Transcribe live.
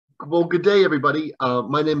Well, good day, everybody.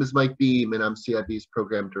 My name is Mike Beam, and I'm CIB's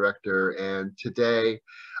Program Director. And today,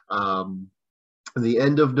 the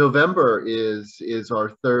end of November is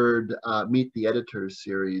our third Meet the Editors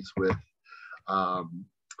series with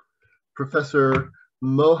Professor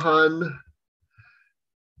Mohan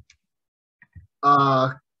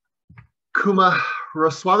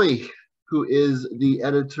Kumaraswamy, who is the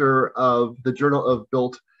editor of the Journal of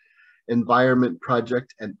Built Environment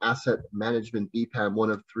Project and Asset Management, BEPAM, one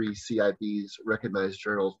of three CIB's recognized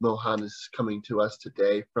journals. Mohan is coming to us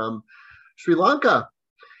today from Sri Lanka.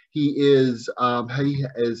 He is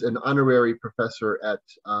an honorary professor at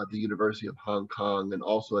the University of Hong Kong and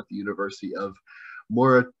also at the University of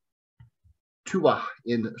Moratuwa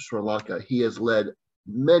in Sri Lanka. He has led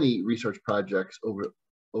many research projects over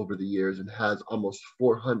the years and has almost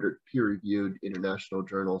 400 peer-reviewed international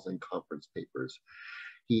journals and conference papers.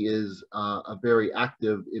 He is very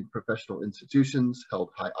active in professional institutions,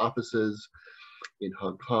 held high offices in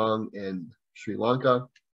Hong Kong and Sri Lanka.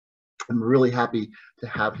 I'm really happy to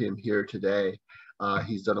have him here today.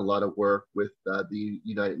 He's done a lot of work with the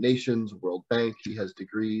United Nations, World Bank. He has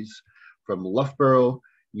degrees from Loughborough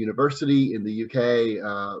University in the UK.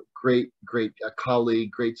 Great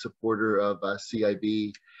colleague, great supporter of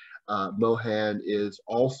CIB. Mohan is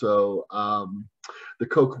also the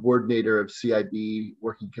co-coordinator of CIB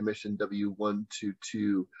Working Commission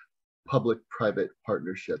W122 Public-Private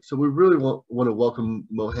Partnership. So we really want to welcome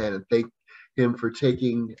Mohan and thank him for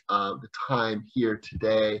taking the time here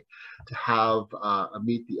today to have a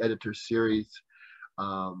Meet the Editor series.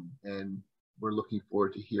 And we're looking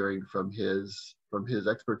forward to hearing from his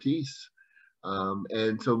expertise.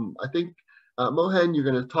 And so I think Mohan, you're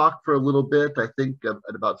going to talk for a little bit. I think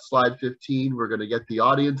at about slide 15, we're going to get the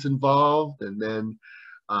audience involved, and then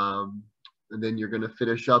you're going to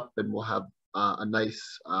finish up, and we'll have a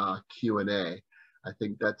nice Q&A. I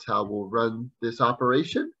think that's how we'll run this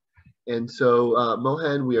operation. And so,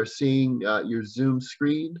 Mohan, we are seeing your Zoom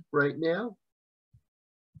screen right now.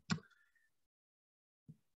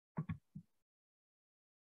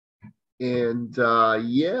 And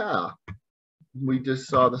yeah. We just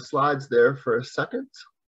saw the slides there for a second.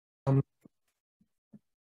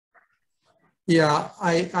 Yeah,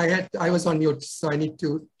 I was on mute, so I need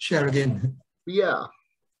to share again. Yeah.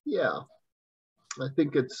 I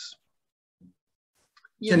think it's,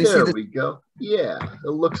 yeah, there we go. Yeah,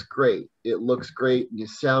 it looks great. It looks great. You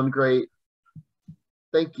sound great.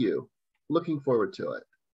 Thank you. Looking forward to it.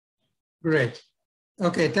 Great.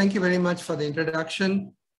 Okay, thank you very much for the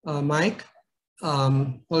introduction, Mike.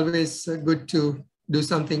 Always good to do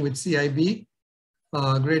something with CIB.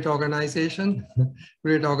 Great organization,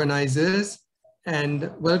 great organizers, and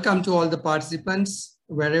welcome to all the participants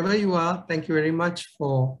wherever you are. Thank you very much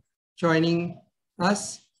for joining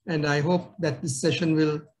us, and I hope that this session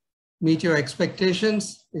will meet your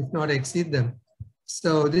expectations, if not exceed them.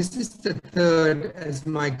 So this is the third, as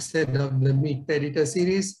Mike said, of the Meet the Editor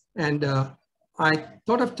series, and I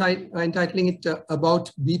thought of entitling it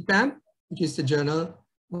About BEPAM, which is the journal,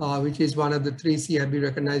 which is one of the three CIB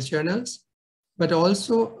recognized journals, but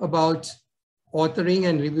also about authoring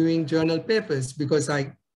and reviewing journal papers, because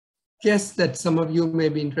I guess that some of you may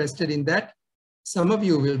be interested in that. Some of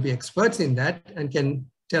you will be experts in that and can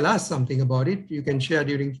tell us something about it. You can share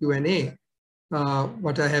during Q&A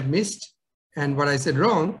what I have missed and what I said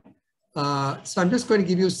wrong. So I'm just going to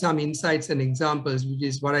give you some insights and examples, which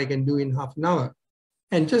is what I can do in half an hour.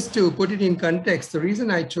 And just to put it in context, the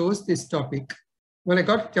reason I chose this topic, well, I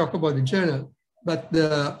got to talk about the journal, but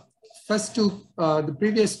the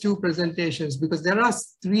previous two presentations, because there are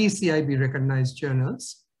three CIB recognized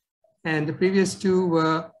journals, and the previous two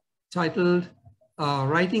were titled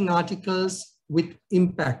Writing Articles with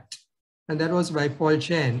Impact. And that was by Paul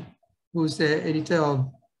Chen, who's the editor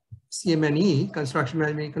of CMNE, Construction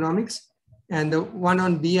Management Economics, and the one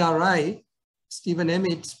on BRI, Stephen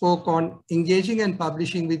Emmett, spoke on engaging and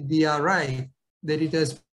publishing with BRI, the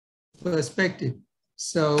editor's perspective.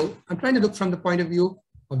 So I'm trying to look from the point of view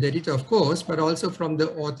of the editor, of course, but also from the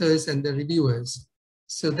authors and the reviewers.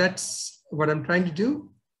 So that's what I'm trying to do.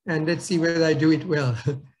 And let's see whether I do it well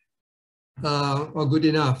or good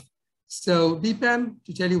enough. So BEPAM,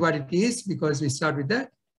 to tell you what it is, because we start with that.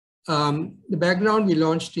 The background, we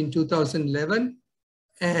launched in 2011.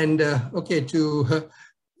 And to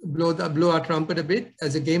blow our trumpet a bit,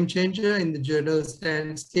 as a game changer in the journal's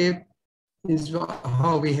landscape is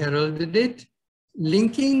how we heralded it,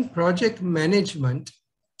 linking project management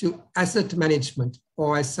to asset management,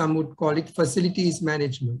 or as some would call it, facilities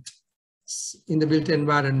management in the built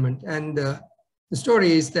environment. And the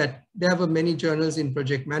story is that there were many journals in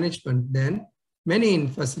project management then, many in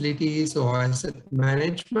facilities or asset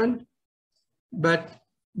management, but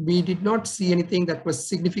we did not see anything that was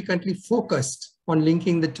significantly focused on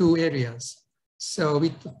linking the two areas. So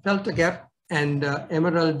we felt a gap, and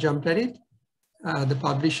Emerald jumped at it, the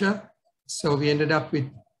publisher. So we ended up with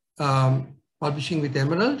publishing with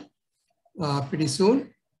Emerald pretty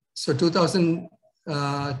soon. So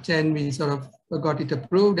 2010, we sort of got it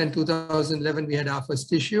approved, and 2011, we had our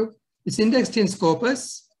first issue. It's indexed in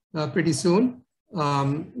Scopus pretty soon,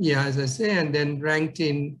 yeah, as I say, and then ranked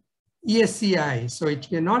in ESCI. So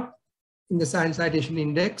we're not in the Science Citation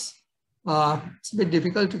Index. It's a bit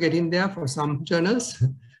difficult to get in there for some journals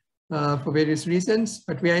for various reasons,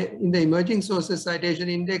 but we are in the Emerging Sources Citation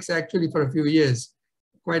Index actually for a few years,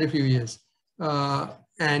 quite a few years,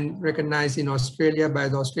 and recognized in Australia by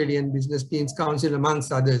the Australian Business Deans Council, amongst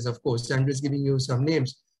others, of course. I'm just giving you some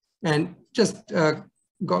names. And just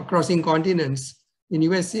crossing continents, in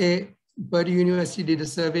USA, Purdue University did a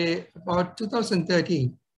survey about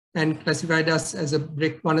 2013 and classified us as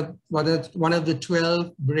one of the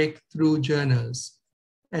 12 breakthrough journals.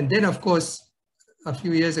 And then, of course, a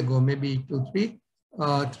few years ago, maybe we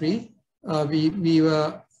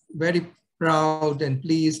were very proud and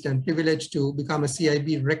pleased and privileged to become a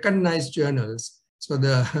CIB recognized journals. So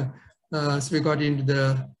so we got into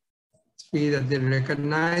the three that they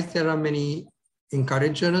recognize. There are many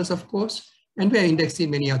encouraged journals, of course, and we are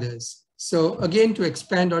indexing many others. So again, to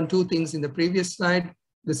expand on two things in the previous slide,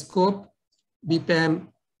 the scope, BEPAM,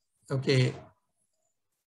 okay,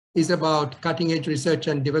 is about cutting edge research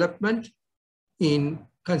and development in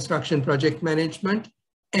construction project management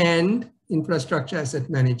and infrastructure asset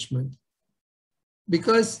management.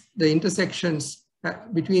 Because the intersections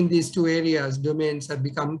between these two areas, domains, have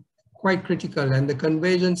become quite critical, and the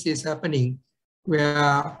convergence is happening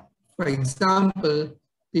where, for example,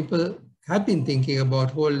 people have been thinking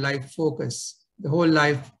about whole life focus, the whole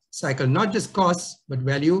life cycle, not just costs, but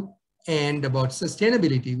value, and about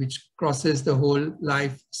sustainability, which crosses the whole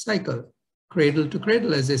life cycle, cradle to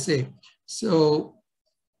cradle, as they say. So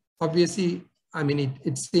obviously, I mean,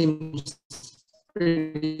 it seems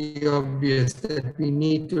pretty obvious that we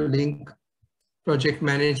need to link project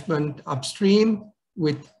management upstream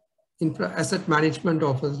with asset management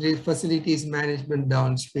or facilities management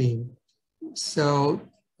downstream. So,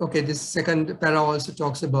 okay, this second para also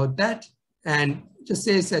talks about that, and just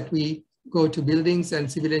says that we go to buildings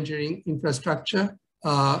and civil engineering infrastructure,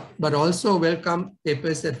 but also welcome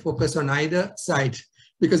papers that focus on either side,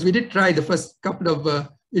 because we did try the first couple of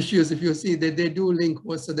issues. If you see that they do link,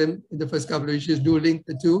 most of them in the first couple of issues do link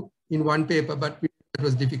the two in one paper, but it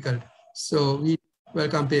was difficult. So we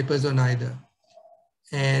welcome papers on either.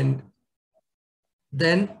 And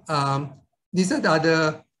then these are the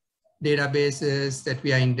other databases that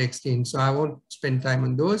we are indexed in. So I won't spend time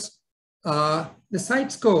on those. The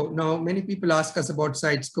SiteScore, now many people ask us about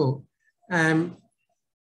SiteScore. I'm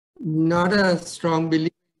not a strong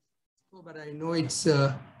believer, but I know it's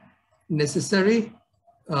necessary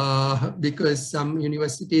because some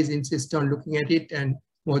universities insist on looking at it, and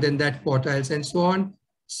more than that, quartiles and so on.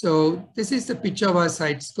 So this is the picture of our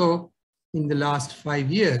SiteScore in the last 5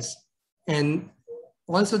 years. And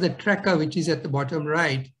also the tracker, which is at the bottom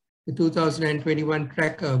right, the 2021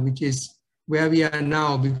 tracker, which is where we are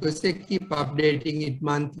now, because they keep updating it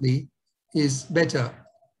monthly, is better.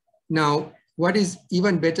 Now, what is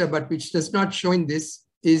even better, but which does not show in this,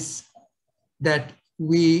 is that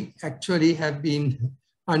we actually have been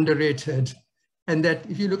underrated. And that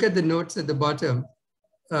if you look at the notes at the bottom,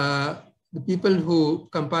 the people who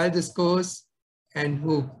compile the scores and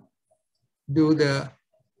who do the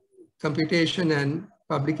computation and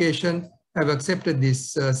publication have accepted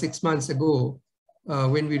this 6 months ago.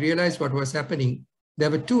 When we realized what was happening, there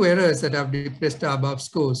were 2 errors that have depressed our above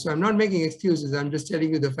scores. So I'm not making excuses, I'm just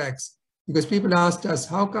telling you the facts. Because people asked us,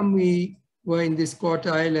 how come we were in this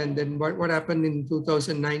quartile, and then what happened in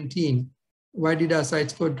 2019? Why did our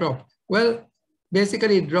SiteScore drop? Well,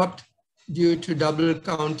 basically it dropped due to double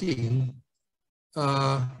counting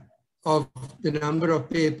of the number of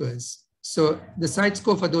papers. So the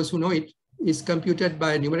SiteScore, for those who know it, is computed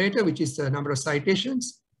by a numerator, which is the number of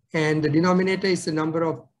citations, and the denominator is the number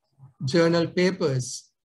of journal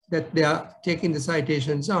papers that they are taking the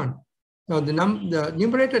citations on. Now the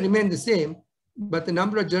numerator remained the same, but the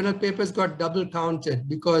number of journal papers got double counted,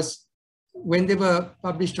 because when they were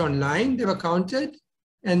published online, they were counted,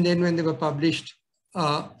 and then when they were published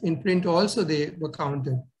in print also, they were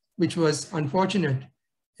counted, which was unfortunate.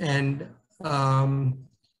 And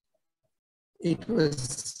it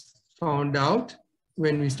was found out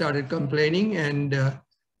when we started complaining, and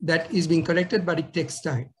that is being corrected, but it takes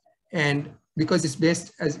time. And because it's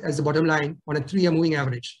based as a bottom line on a 3-year moving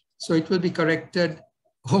average. So it will be corrected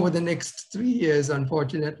over the next 3 years,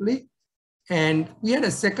 unfortunately. And we had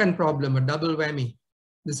a second problem, a double whammy.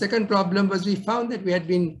 The second problem was we found that we had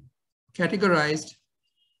been categorized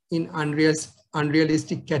in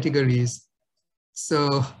unrealistic categories.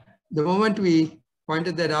 So the moment we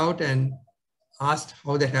pointed that out and asked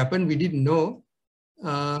how that happened, we didn't know.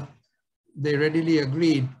 They readily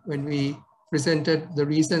agreed when we presented the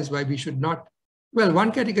reasons why we should not. Well,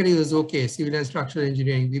 one category was okay, civil and structural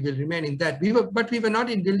engineering. We will remain in that. But we were not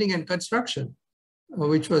in building and construction,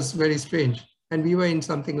 which was very strange. And we were in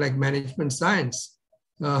something like management science.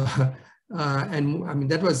 And I mean,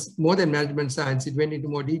 that was more than management science. It went into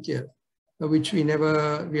more detail, which we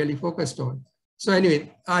never really focused on. So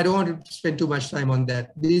anyway, I don't want to spend too much time on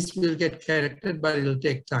that. These will get corrected, but it'll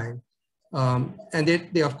take time. And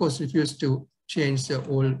they of course refuse to change the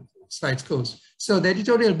old slide scores. So the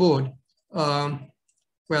editorial board,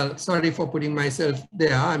 well, sorry for putting myself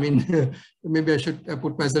there. I mean, maybe I should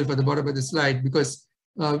put myself at the bottom of the slide, because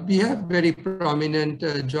we have very prominent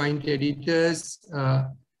joint editors.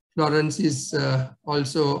 Florence is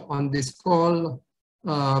also on this call.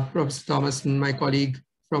 Professor Thomason, my colleague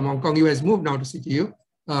from Hong Kong, who has moved now to CTU.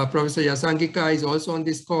 Professor Yasangika is also on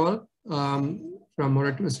this call from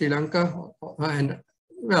Moratuwa, Sri Lanka. And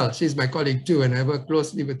well, she's my colleague too, and I work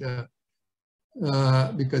closely with her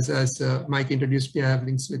because as Mike introduced me, I have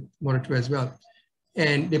links with Moratuwa as well.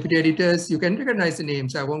 And deputy editors, you can recognize the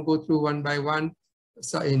names. I won't go through one by one.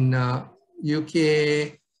 So in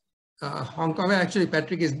UK, Hong Kong, actually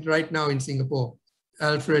Patrick is right now in Singapore.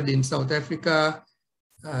 Alfred in South Africa,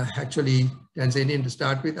 actually Tanzanian to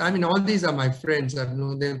start with. I mean, all these are my friends. I've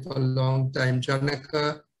known them for a long time.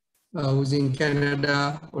 Janaka, who's in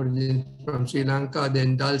Canada, originally from Sri Lanka,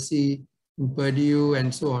 then Dulcie in Purdue,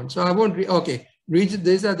 and so on. So I won't, okay,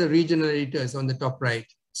 these are the regional editors on the top right.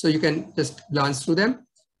 So you can just glance through them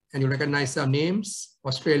and you recognize some names: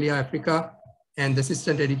 Australia, Africa, and the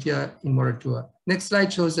assistant editor in Moratuwa. Next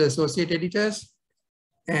slide shows the associate editors.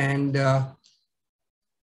 And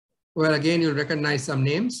well, again, you'll recognize some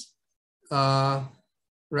names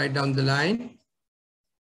right down the line.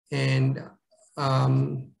 And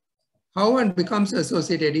how one becomes an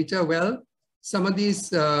associate editor? Well, some of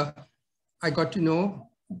these I got to know.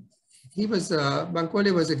 He was,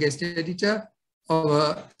 Bankole was a guest editor of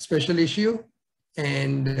a special issue.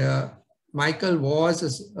 And Michael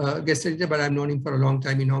was a guest editor, but I've known him for a long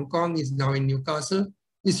time in Hong Kong. He's now in Newcastle.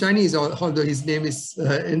 He's Chinese, although his name is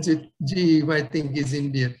NZG, you might think he's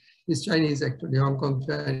Indian. He's Chinese, actually, Hong Kong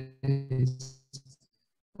Chinese.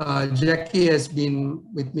 Jackie has been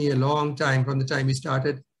with me a long time, from the time we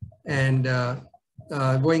started. And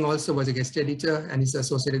Boeing also was a guest editor, and he's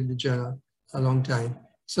associated with the journal a long time.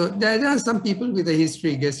 So there are some people with a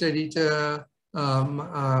history, guest editor,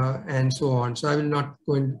 and so on. So I will not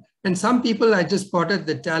go in. And some people, I just spotted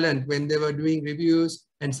the talent when they were doing reviews.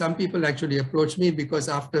 And some people actually approached me because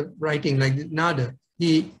after writing, like Nader,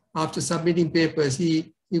 after submitting papers,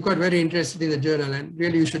 he got very interested in the journal, and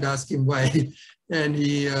really you should ask him why. And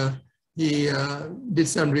he did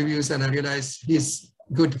some reviews, and I realized he's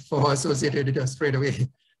good for associate editor straight away.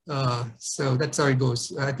 So that's how it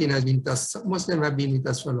goes. Athena has been with us. Most of them have been with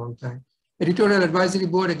us for a long time. Editorial advisory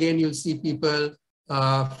board, again, you'll see people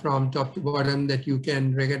from top to bottom that you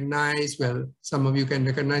can recognize. Well, some of you can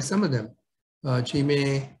recognize some of them.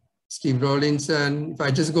 Chime, Steve Rawlinson. If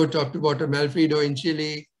I just go top to bottom, Alfredo in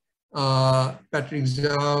Chile, Patrick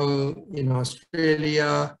Zhao in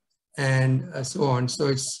Australia, and so on. So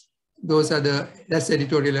that's the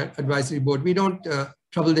editorial advisory board. We don't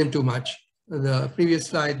trouble them too much. The previous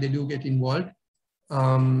slide, they do get involved.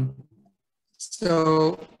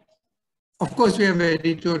 So of course we have an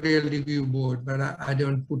editorial review board, but I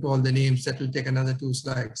don't put all the names. That will take another 2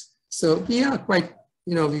 slides. So we are quite,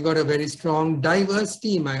 we got a very strong, diverse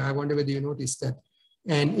team. I wonder whether you noticed that.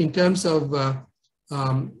 And in terms of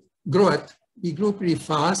growth, we grew pretty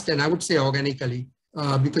fast, and I would say organically,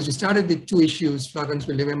 because we started with 2 issues. Florence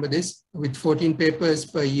will remember this, with 14 papers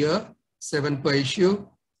per year, 7 per issue,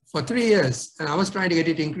 for 3 years. And I was trying to get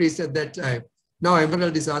it increased at that time. Now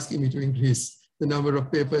Emerald is asking me to increase the number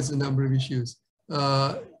of papers, the number of issues.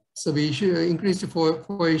 So we increased to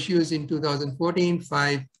 4 issues in 2014,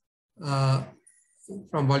 5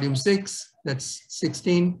 from volume 6, that's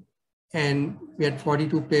 16. And we had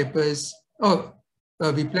 42 papers.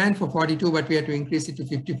 We planned for 42, but we had to increase it to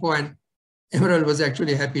 54. And Emerald was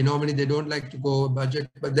actually happy. Normally they don't like to go budget,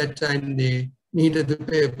 but that time they needed the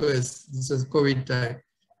papers. This was COVID time.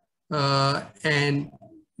 And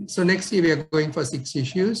so next year we are going for 6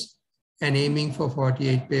 issues and aiming for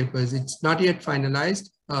 48 papers. It's not yet finalized,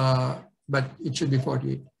 but it should be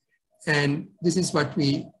 48. And this is what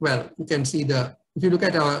we, well, you can see the, if you look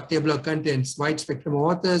at our table of contents, wide spectrum of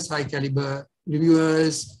authors, high caliber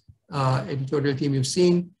reviewers, editorial team you've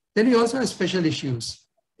seen. Then we also have special issues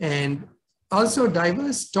and also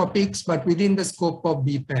diverse topics, but within the scope of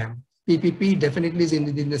BEPAM. PPP definitely is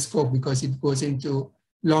within the scope because it goes into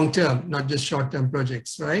long-term, not just short-term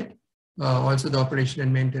projects, right? Also the operation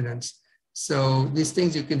and maintenance. So these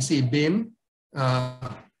things you can see BIM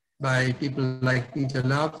by people like Peter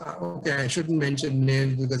Love. Okay, I shouldn't mention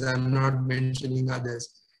names because I'm not mentioning others.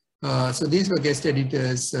 So these were guest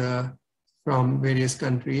editors from various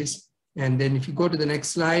countries. And then if you go to the next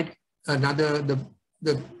slide, the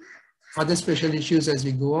other special issues as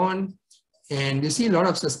we go on. And you see a lot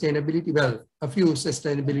of sustainability, well, a few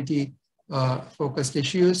sustainability focused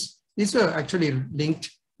issues. These were actually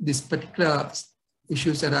linked, these particular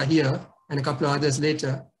issues that are here and a couple of others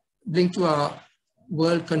later, linked to our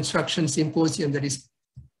World Construction Symposium that is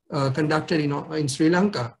conducted in Sri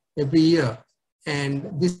Lanka every year.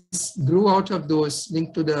 And this grew out of those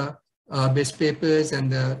linked to the best papers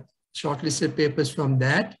and the shortlisted papers from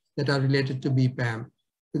that are related to BEPAM.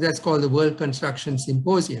 So that's called the World Construction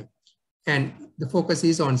Symposium. And the focus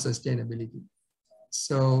is on sustainability.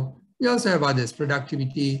 So we also have others,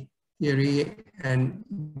 productivity theory, and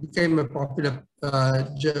became a popular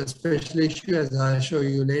special issue, as I'll show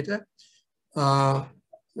you later. A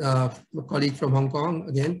colleague from Hong Kong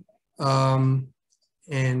again.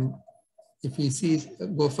 And if we see,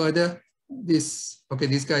 go further, these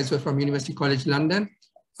guys were from University College London.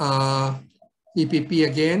 PPP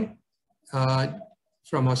again,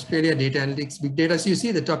 from Australia, data analytics, big data. So you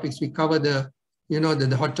see the topics, we cover the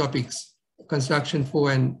hot topics, construction,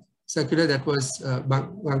 4 and circular, that was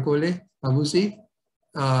Bangkole, Abusi,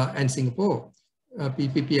 and Singapore.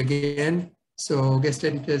 PPP again, so guest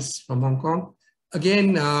editors from Hong Kong.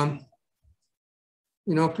 Again,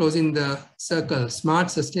 closing the circle, smart,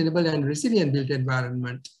 sustainable, and resilient built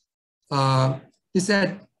environment. This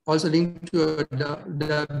had also linked to a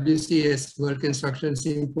WCS, World Construction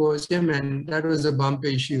Symposium, and that was a bumper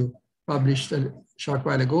issue published a short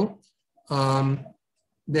while ago.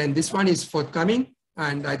 Then this one is forthcoming,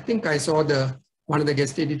 and I think I saw one of the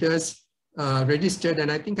guest editors registered,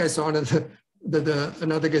 and I think I saw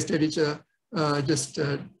another guest editor just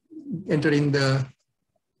entering the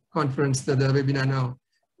conference, the webinar now.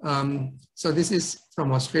 So this is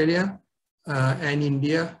from Australia and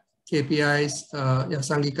India. KPIs,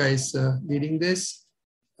 Sangika is leading this.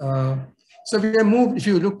 So we have moved, if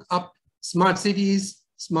you look up, smart cities,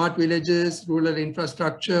 smart villages, rural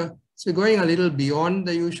infrastructure. So going a little beyond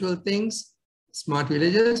the usual things. Smart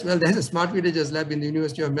villages, well, there's a smart villages lab in the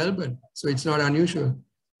University of Melbourne, so it's not unusual.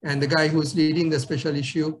 And the guy who's leading the special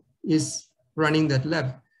issue is running that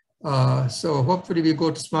lab. So hopefully we go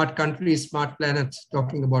to smart countries, smart planets,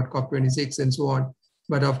 talking about COP26 and so on.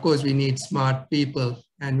 But of course we need smart people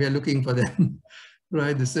and we are looking for them,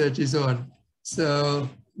 right? The search is on. So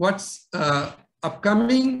what's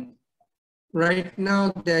upcoming? Right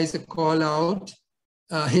now there is a call out.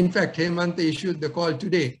 In fact, Hemant issued the call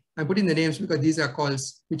today. I'm putting the names because these are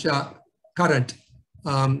calls which are current.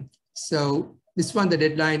 So this one, the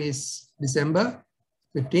deadline is December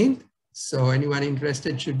 15th. So anyone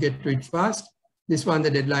interested should get to it fast. This one,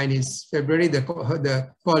 the deadline is February. The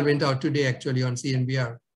call went out today actually on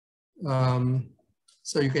CNBR.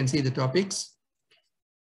 So you can see the topics.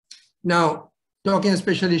 Now, talking of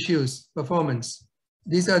special issues, performance.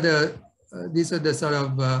 These are the sort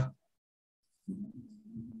of,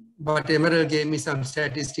 but Emerald gave me some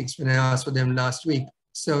statistics when I asked for them last week.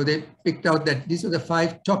 So they picked out that these are the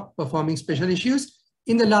 5 top performing special issues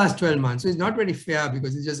in the last 12 months. So it's not very fair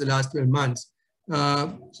because it's just the last 12 months.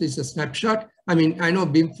 So it's a snapshot. I mean, I know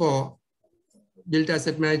BIM for built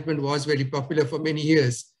asset management was very popular for many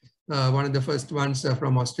years. One of the first ones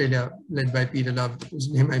from Australia, led by Peter Love, whose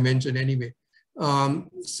name I mentioned anyway.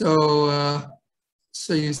 So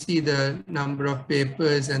you see the number of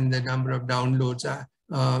papers and the number of downloads,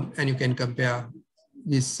 and you can compare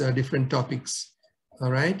these different topics.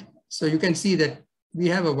 All right. So you can see that we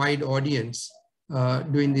have a wide audience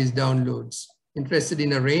doing these downloads, interested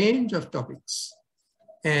in a range of topics.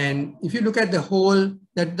 And if you look at the whole,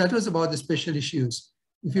 that was about the special issues.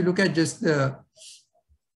 If you look at just the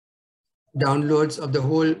downloads of the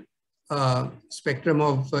whole spectrum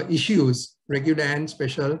of issues, regular and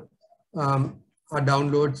special, our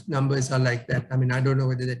download numbers are like that. I mean, I don't know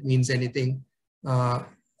whether that means anything.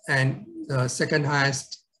 And the second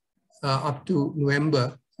highest up to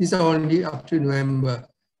November. These are only up to November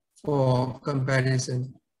for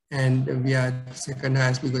comparison. And we are second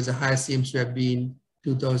highest because the highest seems to have been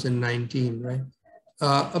 2019, right?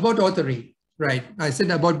 About authoring, right? I said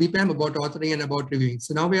about BEPAM, about authoring, and about reviewing.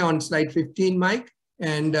 So now we're on slide 15, Mike,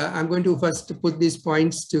 and I'm going to first put these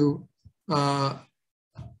points to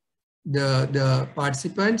the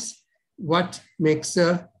participants. What makes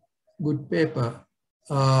a good paper?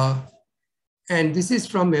 And this is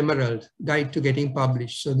from Emerald, Guide to Getting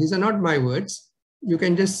Published. So these are not my words. You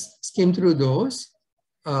can just skim through those.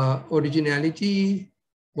 Originality,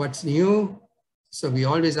 what's new? So we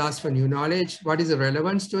always ask for new knowledge. What is the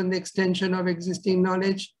relevance to an extension of existing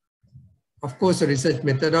knowledge? Of course, a research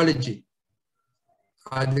methodology.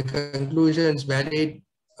 Are the conclusions valid,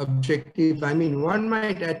 objective? I mean, one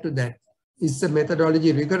might add to that. Is the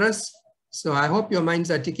methodology rigorous? So I hope your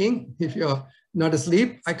minds are ticking. If you're not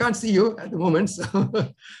asleep, I can't see you at the moment, so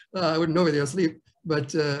I wouldn't know whether you're asleep.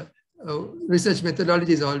 But research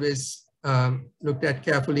methodology is always looked at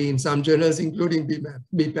carefully in some journals, including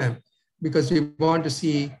BEPAM, because we want to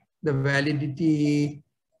see the validity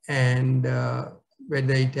and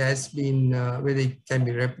whether it has been, whether it can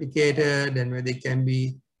be replicated and whether it can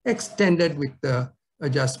be extended with the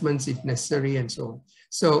adjustments if necessary and so on.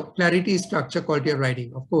 So clarity, structure, quality of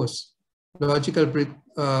writing, of course, logical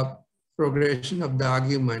progression of the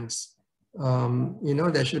arguments.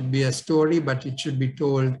 There should be a story, but it should be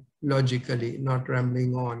told logically, not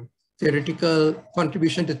rambling on. Theoretical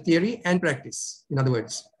contribution to theory and practice. In other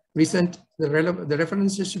words, recent, the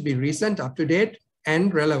references should be recent, up to date,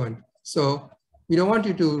 and relevant. So we don't want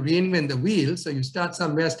you to reinvent the wheel. So you start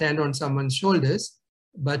somewhere, stand on someone's shoulders,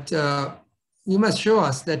 but you must show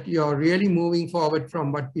us that you're really moving forward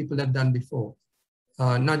from what people have done before.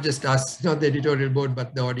 Not just us, not the editorial board,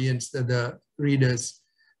 but the audience, the readers,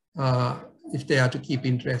 if they are to keep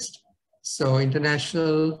interest. So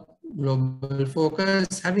international, global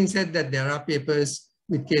focus. Having said that, there are papers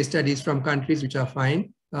with case studies from countries which are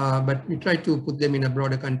fine, but we try to put them in a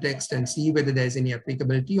broader context and see whether there's any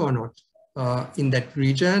applicability or not in that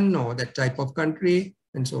region or that type of country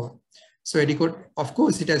and so on. So of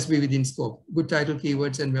course, it has to be within scope. Good title,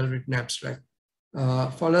 keywords, and well-written abstract.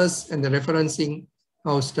 Follows and the referencing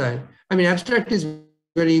house style. I mean, abstract is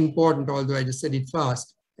very important, although I just said it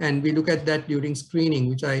fast. And we look at that during screening,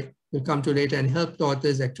 which I will come to later, and help the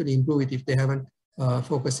authors actually improve it if they haven't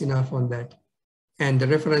focused enough on that. And the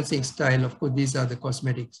referencing style, of course, these are the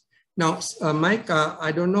cosmetics. Now, Mike,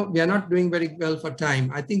 I don't know, we are not doing very well for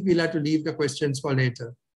time. I think we'll have to leave the questions for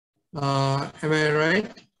later. Am I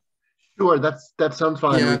right? Sure, that sounds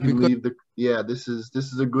fine. Yeah, we can leave the, this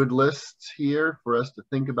is a good list here for us to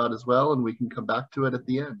think about as well, and we can come back to it at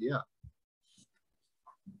the end.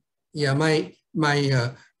 Yeah, my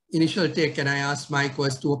initial take, and I asked Mike,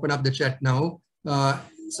 was to open up the chat now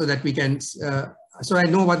so that we can, so I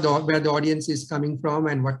know where the audience is coming from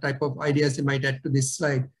and what type of ideas they might add to this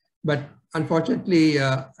slide. But unfortunately,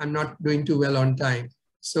 I'm not doing too well on time.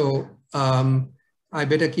 So I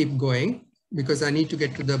better keep going because I need to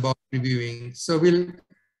get to the about reviewing. So we'll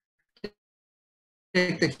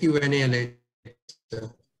take the Q&A later.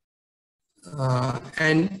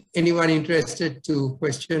 And anyone interested to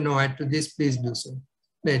question or add to this, please do so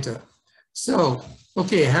later. So,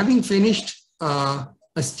 okay, having finished a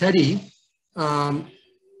study,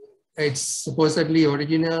 it's supposedly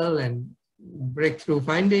original and breakthrough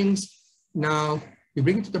findings. Now you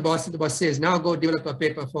bring it to the boss, and the boss says, now go develop a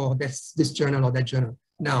paper for this journal or that journal.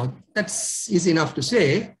 Now that's easy enough to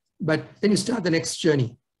say, but then you start the next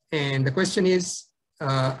journey. And the question is,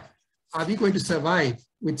 are we going to survive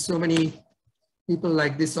with so many people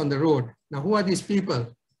like this on the road? Now, who are these people?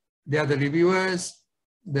 They are the reviewers,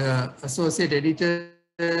 the associate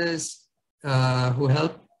editors who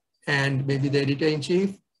help, and maybe the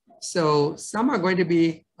editor-in-chief. So some are going to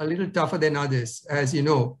be a little tougher than others, as you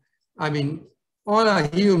know. I mean, all are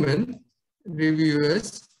human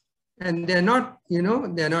reviewers, and they're not,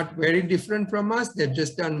 they're not very different from us. They've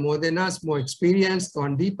just done more than us, more experienced,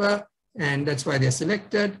 gone deeper, and that's why they're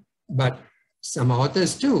selected. But some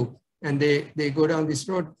authors too, and they go down this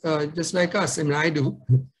road just like us. I mean, I do,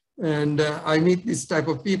 and I meet this type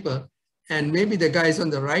of people. And maybe the guys on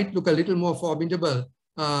the right look a little more formidable.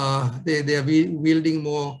 They are wielding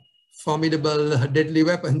more formidable, deadly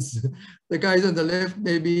weapons. The guys on the left,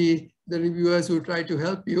 maybe the reviewers who try to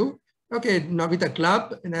help you. Okay, now with a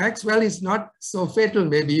club, an axe, well, it's not so fatal.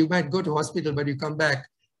 Maybe you might go to hospital, but you come back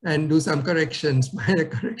and do some corrections, minor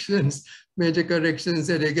corrections, major corrections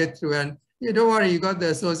that they get through. And you don't worry, you got the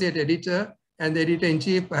associate editor and the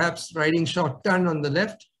editor-in-chief, perhaps writing shorthand on the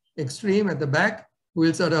left, extreme at the back, who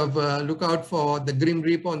will sort of look out for the grim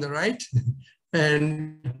reaper on the right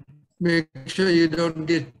and make sure you don't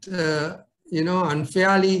get,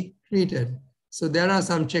 unfairly treated. So there are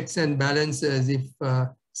some checks and balances if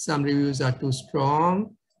Some reviews are too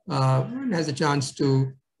strong. One has a chance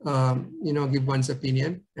to give one's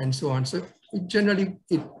opinion and so on. So generally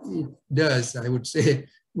it does, I would say,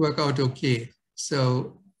 work out okay.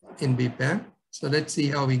 So in BEPAM, so let's see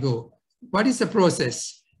how we go. What is the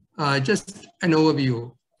process? Just an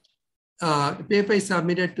overview. The paper is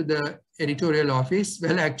submitted to the editorial office.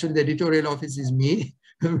 Well, actually the editorial office is me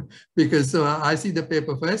because I see the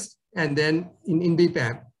paper first, and then in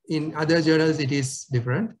BEPAM. In other journals, it is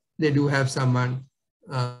different. They do have someone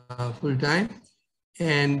full-time.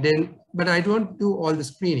 And then, but I don't do all the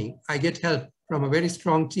screening. I get help from a very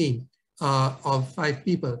strong team of 5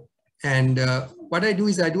 people. And what I do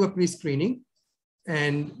is I do a pre-screening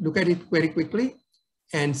and look at it very quickly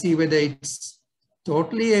and see whether it's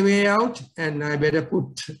totally a way out, and I better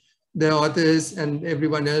put the authors and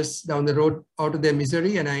everyone else down the road out of their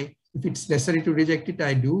misery. And if it's necessary to reject it,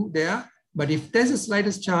 I do there. But if there's a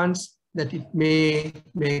slightest chance that it may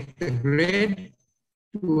make the grade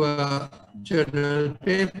to a journal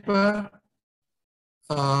paper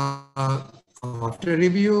after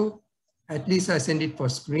review, at least I send it for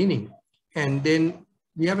screening. And then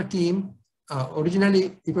we have a team.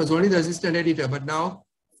 Originally, it was only the assistant editor, but now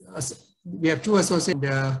we have 2 associates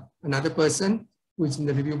and another person who is in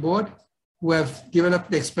the review board, who have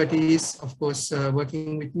developed the expertise, of course,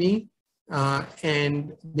 working with me,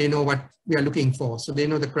 and they know what we are looking for. So they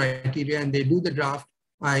know the criteria and they do the draft.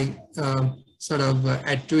 I sort of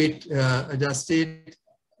add to it, adjust it,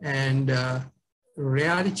 and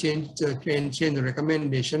rarely change the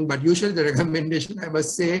recommendation. But usually the recommendation, I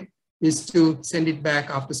must say, is to send it back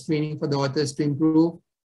after screening for the authors to improve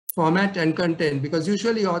format and content, because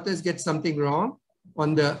usually authors get something wrong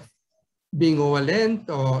on the being over length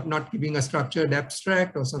or not giving a structured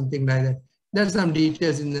abstract or something like that. There's some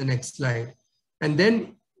details in the next slide. And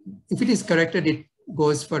then if it is corrected, it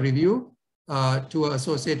goes for review to an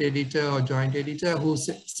associate editor or joint editor who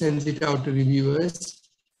sends it out to reviewers.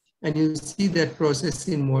 And you see that process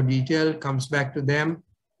in more detail, comes back to them,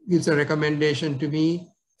 gives a recommendation to me,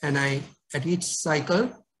 and I, at each cycle,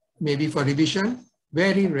 maybe for revision,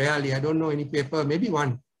 very rarely, I don't know any paper, maybe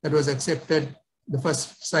one that was accepted the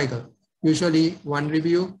first cycle. Usually 1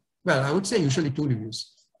 review, well, I would say usually 2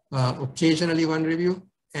 reviews, occasionally 1 review,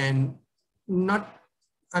 and not,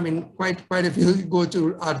 I mean, quite a few go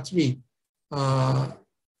to R3.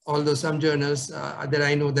 Although some journals that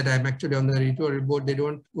I know that I'm actually on the editorial board, they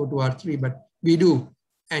don't go to R3, but we do.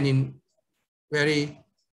 And in very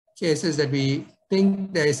cases that we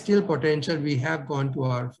think there is still potential, we have gone to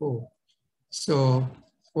R4. So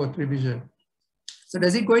 4th revision. So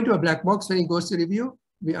does it go into a black box when it goes to review?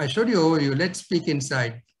 I showed you overview. Let's peek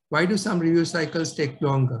inside. Why do some review cycles take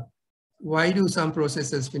longer? Why do some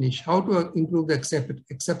processes finish? How to improve the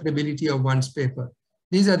acceptability of one's paper?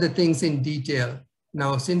 These are the things in detail.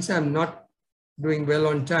 Now, since I'm not doing well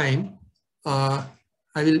on time, I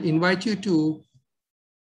will invite you to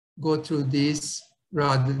go through these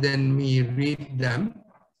rather than me read them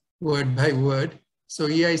word by word. So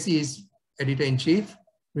EIC is editor-in-chief,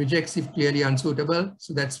 rejects if clearly unsuitable.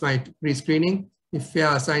 So that's my pre-screening. If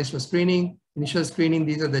fair assigns for screening, initial screening,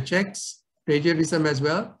 these are the checks, plagiarism as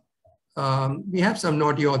well. We have some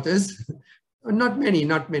naughty authors, not many,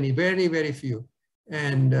 very, very few.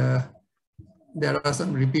 And there are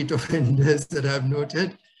some repeat offenders that I've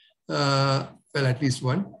noted, well, at least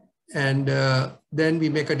one. And then we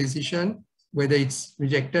make a decision whether it's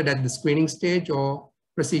rejected at the screening stage or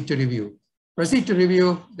proceed to review. Proceed to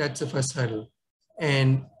review, that's the first hurdle.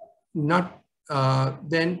 And not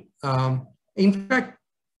then, in fact,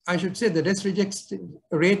 I should say the reject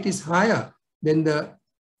rate is higher than the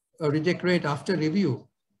reject rate after review,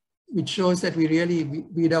 which shows that we really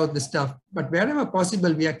weed out the stuff. But wherever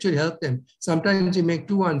possible, we actually help them. Sometimes we make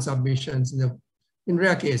 2 unsubmissions in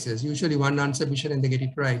rare cases, usually 1 unsubmission and they get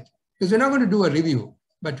it right. Because we're not going to do a review,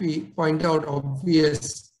 but we point out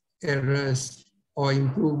obvious errors or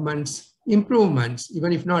improvements,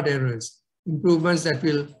 even if not errors, improvements that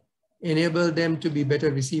will enable them to be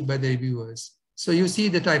better received by the reviewers. So you see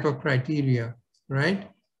the type of criteria, right,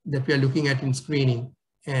 that we are looking at in screening,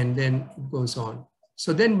 and then it goes on.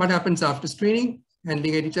 So then what happens after screening?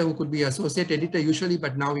 Handling editor, who could be associate editor usually,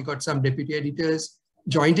 but now we got some deputy editors,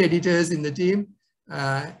 joint editors in the team,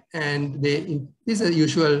 and this is a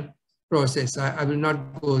usual process. I will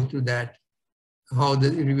not go through that, how the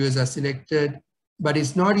reviewers are selected, but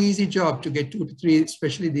it's not an easy job to get 2 to 3,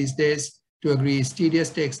 especially these days, to agree. It's tedious,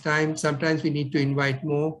 takes time. Sometimes we need to invite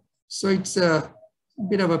more. So it's a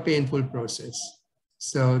bit of a painful process.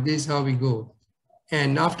 So this is how we go.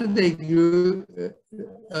 And after they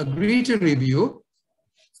agree to review,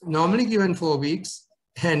 normally given 4 weeks,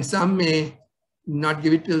 and some may not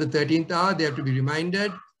give it till the 13th hour. They have to be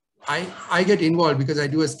reminded. I get involved because I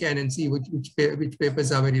do a scan and see which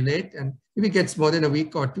papers are very late. And if it gets more than a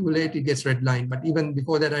week or two late, it gets redlined. But even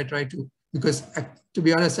before that, I try to, because to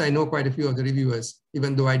be honest, I know quite a few of the reviewers,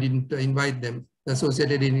 even though I didn't invite them. The associate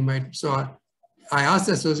didn't invite. So I asked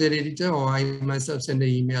the associate editor, or I myself send an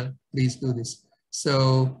email, please do this.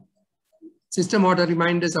 So system auto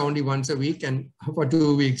reminders are only once a week and for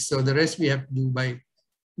 2 weeks. So the rest we have to do by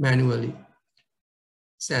manually.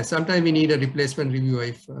 So sometimes we need a replacement reviewer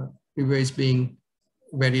if reviewer is being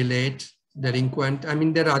very late, delinquent. I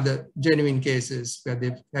mean, there are the genuine cases where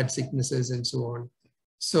they've had sicknesses and so on.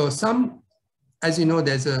 So some, as you know,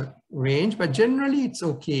 there's a range, but generally it's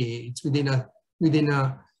okay. It's within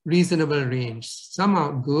a reasonable range. Some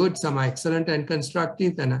are good, some are excellent and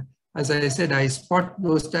constructive. And as I said, I spot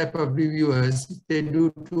those type of reviewers. If they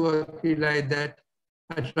do 2 or 3 like that,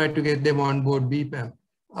 I try to get them on board BEPAM.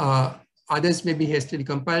 Others may be hastily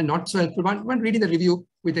compiled, not so helpful. When reading the review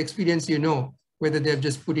with experience, you know whether they've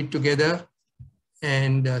just put it together,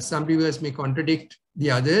 and some reviewers may contradict the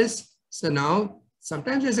others. So now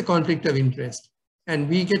sometimes there's a conflict of interest, and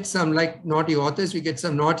we get some, like naughty authors, we get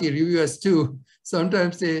some naughty reviewers too.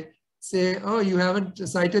 Sometimes they say, oh, you haven't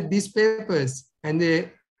cited these papers, and they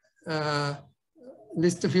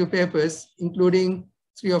list a few papers, including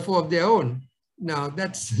 3 or 4 of their own. Now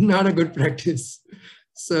that's not a good practice.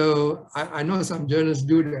 So I know some journals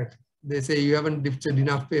do that. They say you haven't lifted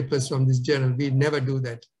enough papers from this journal. We never do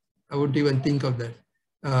that. I wouldn't even think of that.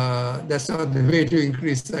 That's not the way to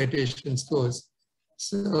increase citation scores.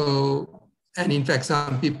 So, and in fact,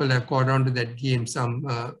 some people have caught on to that game, some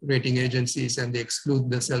rating agencies, and they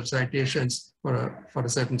exclude the self-citations for a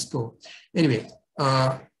certain score. Anyway,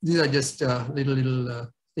 these are just little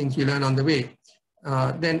things we learn on the way.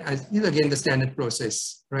 Then these again, the standard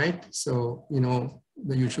process, right? So, you know,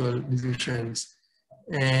 the usual decisions,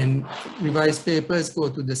 and revised papers go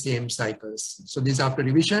through the same cycles. So this after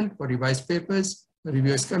revision for revised papers, the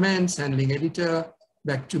reviewer's comments, handling editor,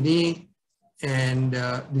 back to me, and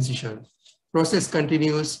decision. Process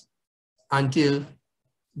continues until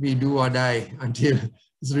we do or die, until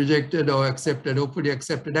it's rejected or accepted, hopefully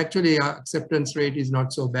accepted. Actually, our acceptance rate is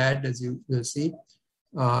not so bad, as you will see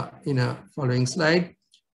in a following slide.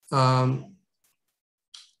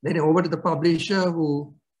 Then over to the publisher,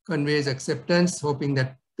 who conveys acceptance, hoping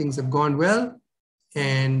that things have gone well,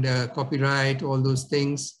 and copyright, all those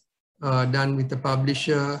things done with the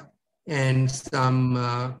publisher, and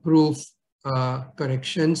some proof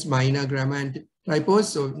corrections, minor grammar and typos,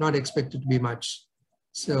 so not expected to be much.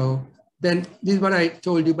 So then this is what I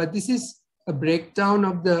told you, but this is a breakdown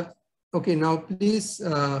of the, okay, now please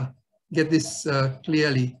get this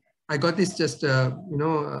clearly. I got this just,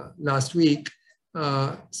 last week,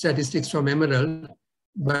 statistics from Emerald,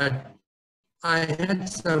 but I had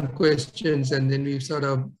some questions and then we sort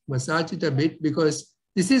of massaged it a bit, because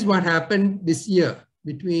this is what happened this year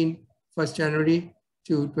between 1st January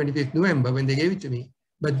to 25th November when they gave it to me.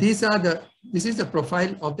 But this is the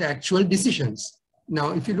profile of the actual decisions. Now,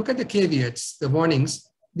 if you look at the caveats, the warnings,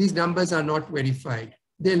 these numbers are not verified.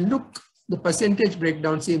 They look, the percentage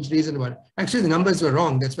breakdown seems reasonable. Actually, the numbers were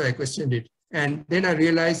wrong. That's why I questioned it. And then I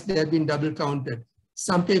realized they had been double counted.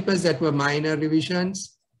 Some papers that were minor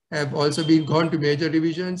revisions have also been gone to major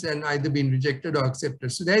revisions and either been rejected or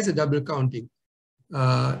accepted. So there is a double counting,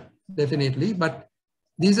 definitely. But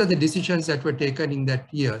these are the decisions that were taken in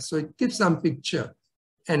that year. So it gives some picture.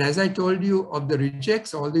 And as I told you, of the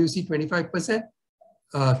rejects, although you see 25%,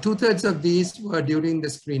 2/3 of these were during the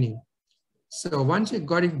screening. So once we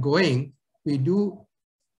got it going, we do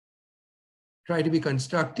try to be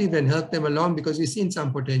constructive and help them along, because we've seen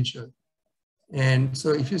some potential. And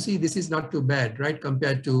so if you see, this is not too bad, right,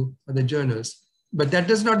 compared to other journals. But that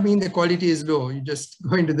does not mean the quality is low. You just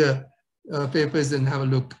go into the papers and have a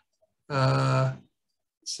look.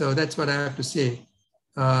 So that's what I have to say.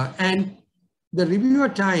 And the reviewer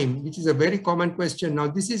time, which is a very common question. Now,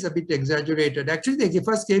 this is a bit exaggerated. Actually, they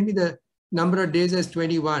first gave me the number of days as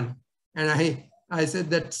 21. And I said,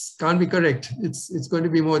 that can't be correct. It's going to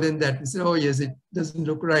be more than that. They said, oh, yes, it doesn't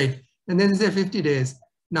look right. And then they say 50 days.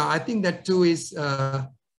 Now, I think that too is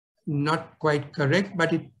not quite correct,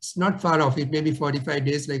 but it's not far off. It may be 45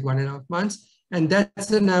 days, like 1.5 months. And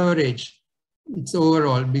that's an average. It's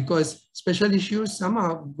overall, because special issues, some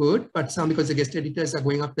are good, but some, because the guest editors are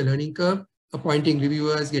going up the learning curve, appointing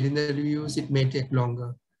reviewers, getting the reviews, it may take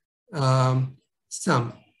longer.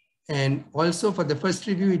 Some. And also for the first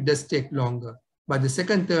review, it does take longer. But the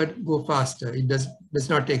second, third go faster. It does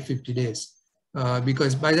not take 50 days.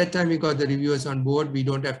 Because by that time we got the reviewers on board, we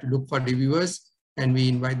don't have to look for reviewers and we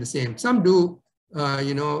invite the same. Some do,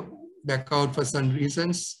 back out for some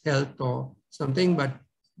reasons, health or something, but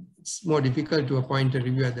it's more difficult to appoint a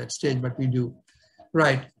reviewer at that stage, but we do.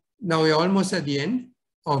 Right, now we're almost at the end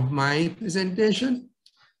of my presentation.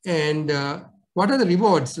 And what are the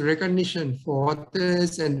rewards, recognition for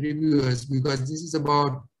authors and reviewers? Because this is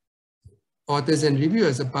about authors and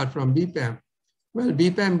reviewers apart from BEPAM. Well,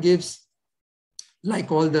 BEPAM gives,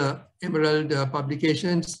 like all the Emerald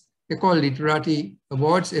publications, they call literati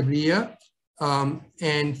awards every year.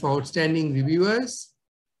 And for outstanding reviewers,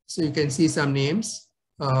 so you can see some names,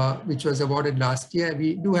 which was awarded last year.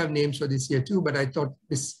 We do have names for this year too, but I thought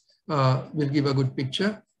this will give a good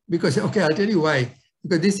picture. Because, okay, I'll tell you why.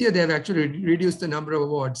 Because this year they have actually reduced the number of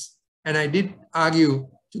awards. And I did argue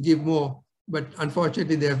to give more, but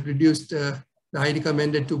unfortunately they have reduced the highly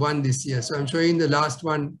commended to 1 this year. So I'm showing the last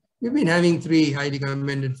one. We've been having 3 highly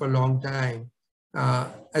commended for a long time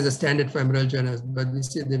as a standard for Emerald journals, but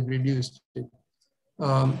this year they've reduced it.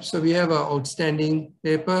 So we have an outstanding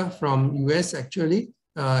paper from US actually.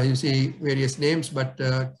 You see various names, but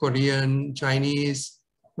Korean, Chinese,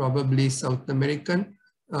 probably South American,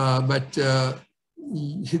 but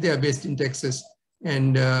they are based in Texas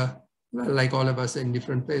and like all of us in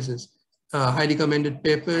different places. Highly commended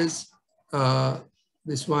papers,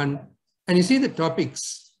 this one. And you see the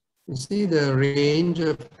topics, you see the range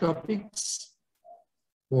of topics,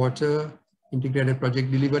 water, integrated project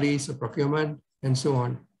delivery, so procurement, and so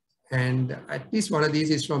on. And at least one of these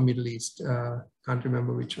is from Middle East. Can't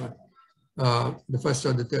remember which one, the first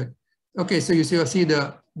or the third. Okay, so you see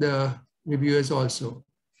the reviewers also.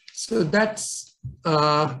 So that's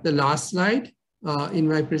the last slide in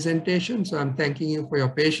my presentation. So I'm thanking you for your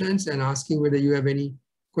patience and asking whether you have any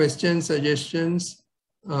questions, suggestions,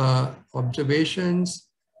 observations,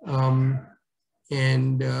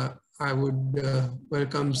 and I would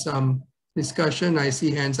welcome some discussion. I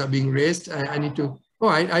see hands are being raised. I need to, oh,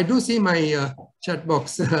 I do see my chat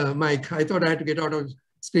box, Mike. I thought I had to get out of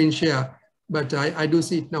screen share, but I do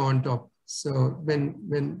see it now on top. So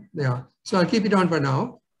when they are, so I'll keep it on for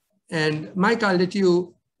now. And Mike, I'll let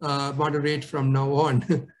you moderate from now on.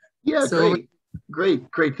 Yeah, so, great.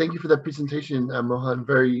 Thank you for that presentation, Mohan.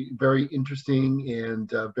 Very, very interesting and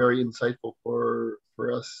very insightful for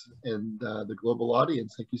us and the global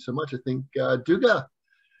audience. Thank you so much. I think Duga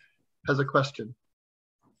has a question.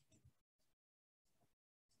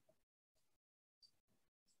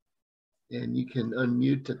 And you can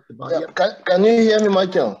unmute at the bottom. Yeah. Can you hear me,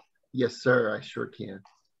 Michael? Yes, sir, I sure can.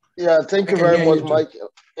 Yeah, thank you very much,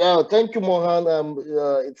 Michael. Yeah, thank you, Mohan.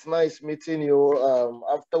 It's nice meeting you.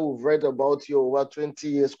 After we've read about your over 20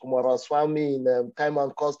 years Kumaraswamy in time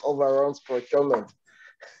and cost overruns procurement.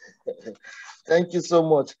 Thank you so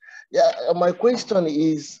much. Yeah, my question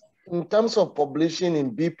is, in terms of publishing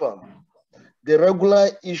in BEPAM, the regular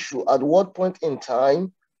issue, at what point in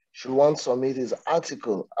time should one submit his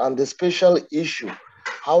article? And the special issue,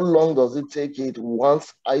 how long does it take it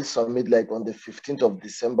once I submit, like on the 15th of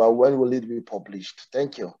December, when will it be published?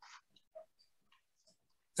 Thank you.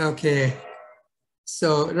 Okay.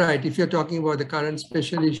 So, right, if you're talking about the current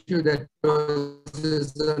special issue that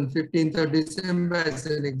was on 15th of December as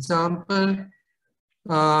an example,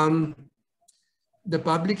 the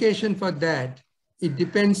publication for that, it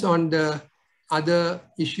depends on the other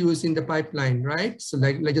issues in the pipeline, right? So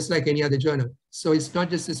like just like any other journal. So it's not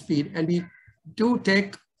just the speed. And we do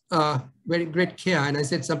take very great care. And I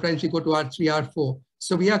said, sometimes we go to R3, R4.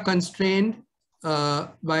 So we are constrained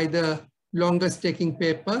by the longest taking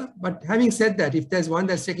paper. But having said that, if there's one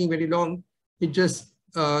that's taking very long, it just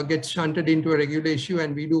gets shunted into a regular issue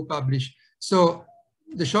and we do publish. So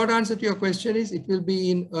the short answer to your question is it will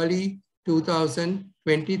be in early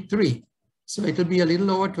 2023. So it will be a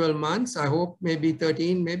little over 12 months. I hope maybe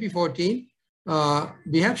 13, maybe 14.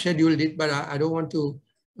 We have scheduled it, but I don't want to,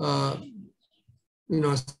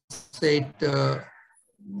 say it,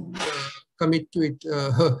 commit to it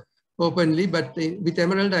openly. But with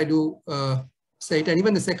Emerald, I do say it. And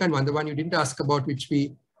even the second one, the one you didn't ask about, which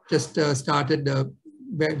we just started,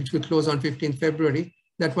 which will close on 15th February,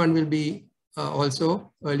 that one will be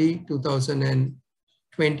also early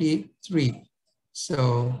 2023.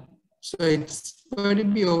 So it's going to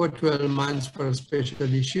be over 12 months for a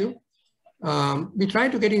special issue. We try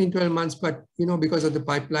to get it in 12 months, but because of the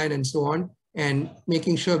pipeline and so on, and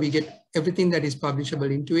making sure we get everything that is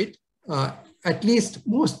publishable into it, at least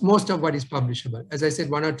most of what is publishable. As I said,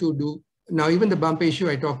 1 or 2 do. Now, even the bump issue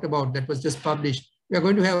I talked about that was just published, we are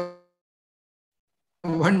going to have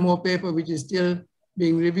 1 more paper which is still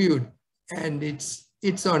being reviewed, and it's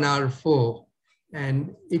on R4.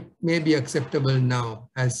 And it may be acceptable now,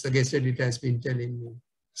 as suggested it has been telling me.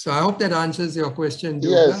 So I hope that answers your question,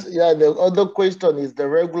 Duga. Yes, yeah, the other question is the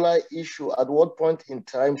regular issue. At what point in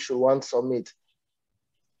time should one submit?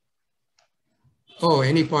 Oh,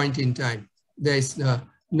 any point in time. There is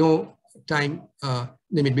no time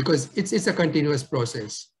limit because it's a continuous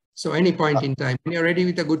process. So any point in time, when you're ready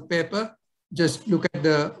with a good paper, just look at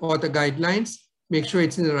the author guidelines, make sure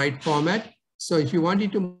it's in the right format. So if you want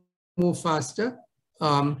it to move faster,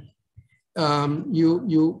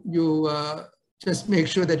 you just make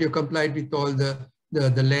sure that you're complied with all the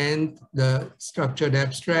length, the structured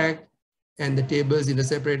abstract, and the tables in a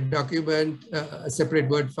separate document, a separate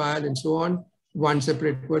Word file, and so on, one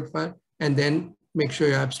separate Word file, and then make sure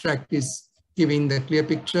your abstract is giving the clear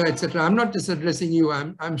picture, etc. I'm not just addressing you.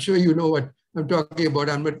 I'm sure you know what I'm talking about.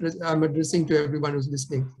 I'm addressing to everyone who's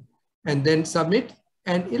listening. And then submit,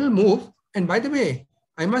 and it'll move. And by the way,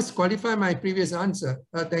 I must qualify my previous answer.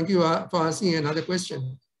 Thank you for asking another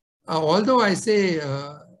question. Although I say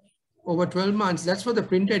over 12 months, that's for the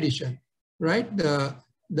print edition, right? The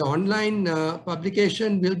online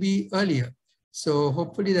publication will be earlier. So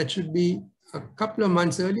hopefully that should be a couple of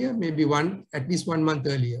months earlier, maybe at least 1 month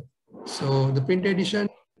earlier. So the print edition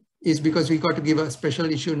is because we got to give a special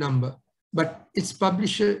issue number, but it's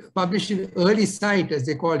published in early site, as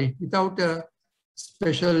they call it, without a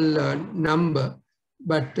special number,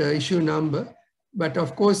 but issue number. But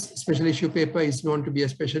of course, special issue paper is known to be a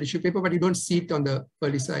special issue paper, but you don't see it on the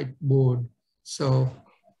early site board. So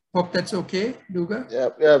hope that's okay, Duga.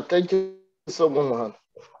 Yeah, thank you so much, Mohan.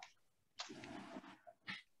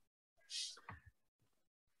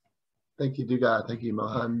 Thank you, Duga. Thank you,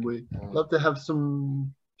 Mohan. We'd love to have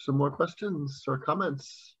some more questions or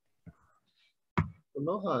comments for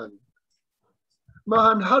Mohan.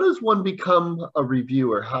 Mohan, how does one become a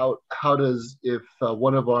reviewer? How does, if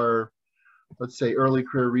one of our, let's say, early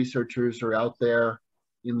career researchers are out there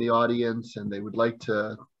in the audience and they would like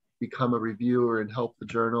to become a reviewer and help the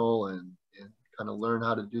journal and kind of learn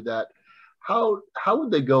how to do that, how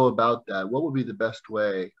would they go about that? What would be the best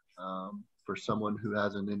way for someone who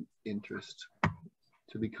has an interest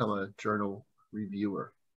to become a journal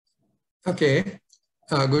reviewer? Okay,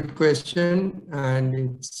 good question, and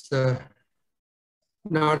it's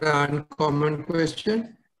not an uncommon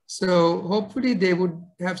question. So hopefully they would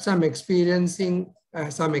have some experience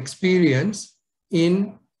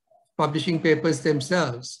in publishing papers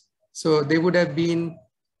themselves. So they would have been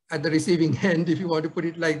at the receiving end, if you want to put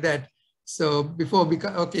it like that. So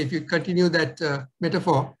if you continue that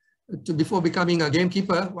metaphor, before becoming a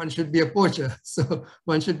gamekeeper, one should be a poacher. So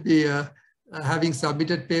one should be having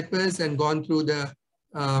submitted papers and gone through the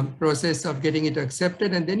process of getting it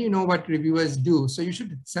accepted, and then you know what reviewers do. So you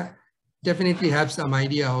should definitely have some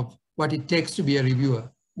idea of what it takes to be a reviewer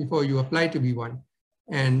before you apply to be one,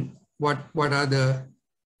 and what are the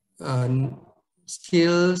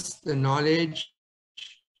skills, the knowledge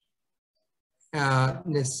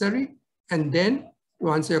necessary. And then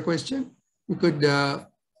to answer your question, you could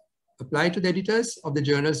apply to the editors of the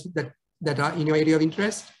journals that are in your area of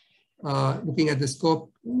interest, looking at the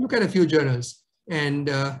scope, look at a few journals, and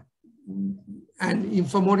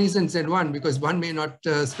for more reasons than one, because one may not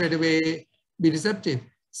straight away be receptive.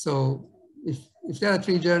 So if there are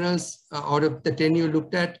 3 journals out of the 10 you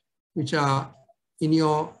looked at, which are in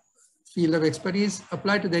your field of expertise,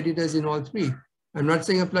 apply to the editors in all 3. I'm not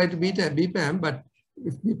saying apply to BEPAM, but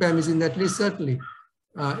if BEPAM is in that list, certainly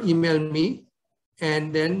email me,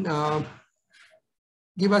 and then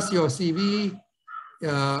give us your CV,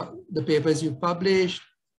 the papers you published,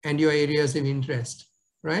 and your areas of interest,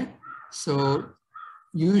 right? So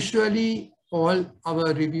usually all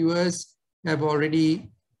our reviewers have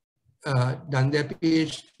already done their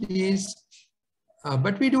PhDs,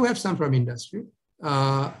 but we do have some from industry.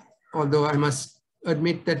 Although I must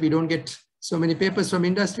admit that we don't get so many papers from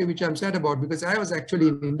industry, which I'm sad about, because I was actually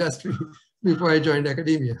in industry before I joined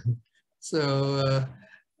academia. So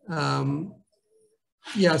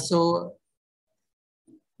yeah, so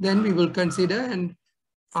then we will consider, and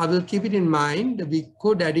I will keep it in mind. We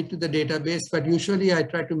could add it to the database, but usually I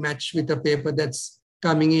try to match with a paper that's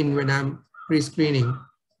coming in when I'm pre-screening.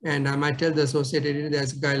 And I might tell the associate editor,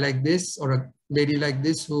 there's a guy like this or a lady like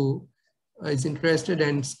this who is interested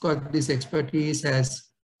and has got this expertise, has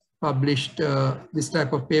published this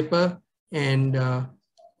type of paper, and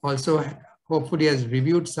also hopefully has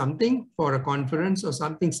reviewed something for a conference or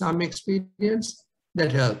something, some experience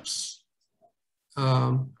that helps.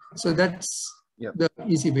 So that's the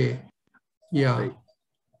easy way. Yeah. Great.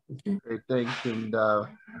 Okay. Great, thanks. And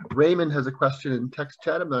Raymond has a question in text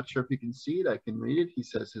chat. I'm not sure if you can see it. I can read it. He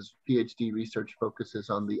says his PhD research focuses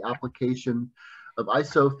on the application of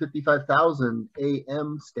ISO 55000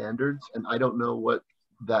 AM standards, and I don't know what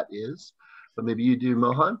that is, but maybe you do,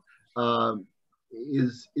 Mohan.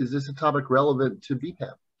 Is this a topic relevant to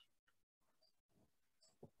BEPAM?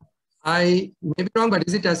 I may be wrong, but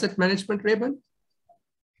is it asset management, Rayban?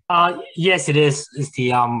 Yes, it is. It's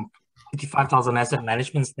the 55,000 asset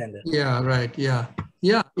management standard. Yeah, right. Yeah.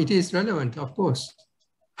 Yeah, it is relevant, of course.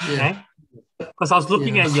 Yeah. Okay. Because I was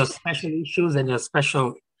looking at your special issues and your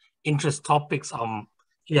special interest topics.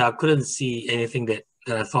 Yeah, I couldn't see anything that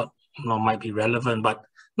I thought might be relevant, but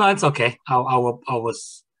no, it's okay. I will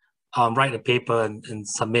write a paper and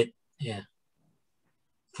submit, yeah,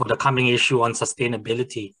 for the coming issue on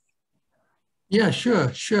sustainability. Yeah,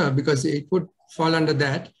 sure, because it would fall under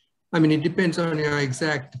that. I mean, it depends on your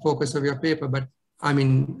exact focus of your paper, but I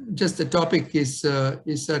mean, just the topic is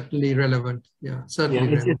certainly relevant. Yeah, certainly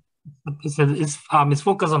relevant. It's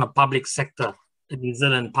focused on the public sector, the New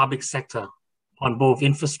Zealand public sector, on both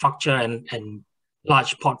infrastructure and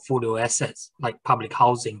large portfolio assets like public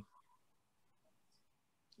housing.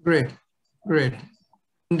 Great.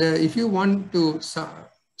 And if you want to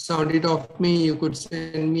sound it off me, you could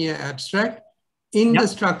send me an abstract in the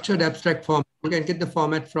structured abstract form. You can get the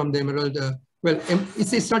format from the Emerald. Well,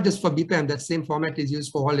 it's not just for BEPAM. That same format is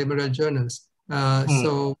used for all Emerald journals.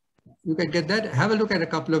 So you can get that. Have a look at a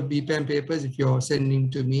couple of BEPAM papers if you're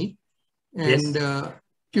sending to me. And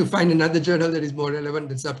if you find another journal that is more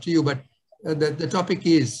relevant, it's up to you. But the topic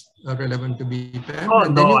is relevant to BEPAM. Oh,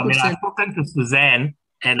 and no, I mean, I've spoken to Suzanne,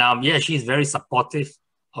 and yeah, she's very supportive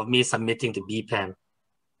of me submitting to BEPAM.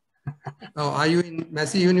 Oh, are you in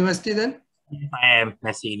Massey University then? I am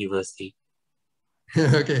Massey University.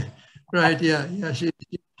 Okay, right, yeah.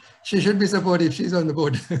 She should be supportive. She's on the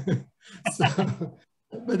board. So,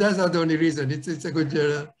 but that's not the only reason. It's a good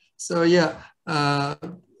journal. So yeah,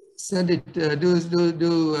 send it. Do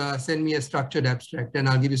send me a structured abstract, and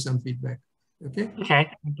I'll give you some feedback. Okay. Okay.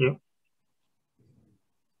 Thank you.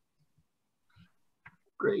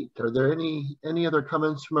 Great. Are there any other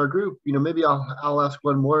comments from our group? You know, maybe I'll ask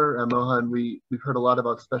one more, Mohan. We've heard a lot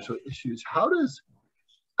about special issues. How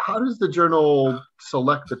does the journal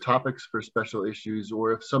select the topics for special issues,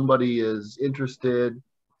 or if somebody is interested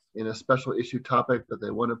in a special issue topic that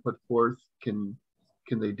they want to put forth, can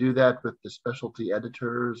they do that with the specialty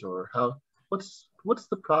editors, or what's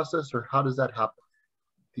the process, or how does that happen,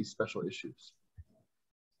 these special issues?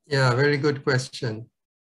 Yeah, very good question.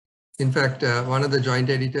 In fact, one of the joint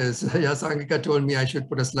editors, Yasangika, told me I should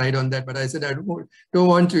put a slide on that, but I said I don't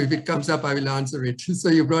want to. If it comes up, I will answer it. So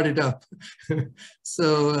you brought it up.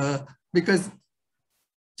 So because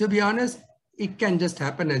to be honest, it can just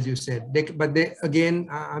happen as you said. Again,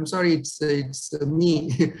 I'm sorry, it's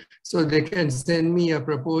me. So they can send me a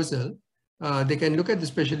proposal. They can look at the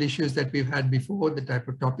special issues that we've had before, the type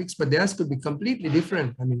of topics, but theirs could be completely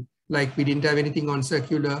different. I mean, like we didn't have anything on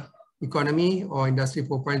circular economy or industry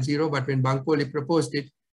 4.0, but when Bankole proposed it.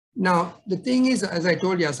 Now, the thing is, as I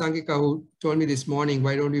told you, Asangika, who told me this morning,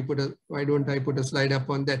 why don't I put a slide up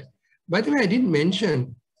on that? By the way, I didn't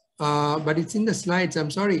mention, but it's in the slides, I'm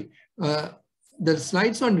sorry. The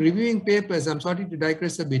slides on reviewing papers, I'm sorry to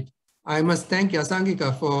digress a bit. I must thank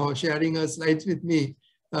Asangika for sharing her slides with me.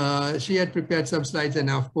 She had prepared some slides and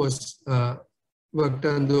of course, worked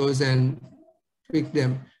on those and tweaked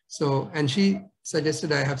them. So, and she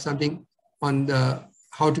suggested I have something on the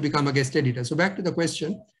how to become a guest editor. So back to the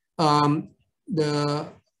question,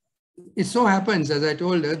 it so happens, as I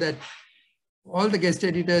told her, that all the guest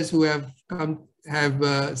editors who have come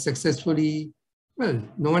have successfully, well,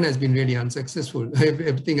 no one has been really unsuccessful.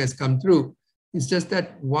 Everything has come through. It's just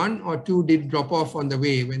that one or two did drop off on the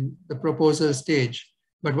way when the proposal stage.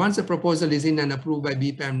 But once the proposal is in and approved by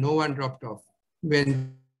BEPAM, no one dropped off,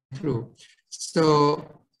 went through. So,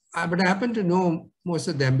 but I happen to know most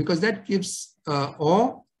of them because that gives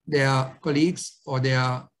or their colleagues or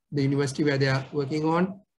the university where they are working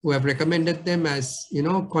on who have recommended them as, you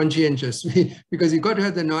know, conscientious. Because you've got to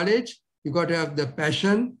have the knowledge, you've got to have the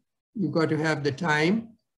passion, you've got to have the time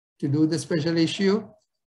to do the special issue,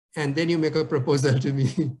 and then you make a proposal to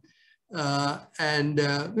me.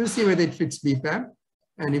 We'll see whether it fits BEPAM.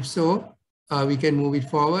 And if so, we can move it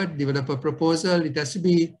forward, develop a proposal. It has to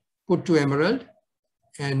be put to Emerald,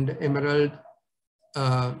 and Emerald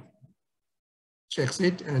checks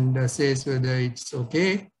it and says whether it's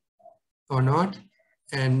okay or not.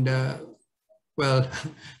 And well,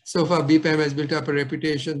 so far BEPAM has built up a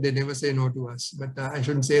reputation. They never say no to us, but I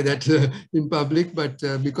shouldn't say that in public, but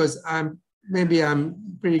because I'm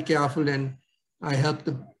pretty careful and I help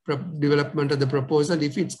the development of the proposal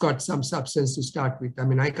if it's got some substance to start with. I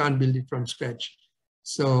mean, I can't build it from scratch.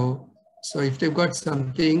 So if they've got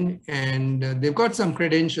something and they've got some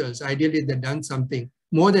credentials, ideally they've done something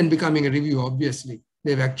more than becoming a review, obviously.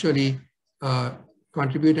 they've actually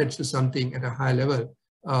contributed to something at a high level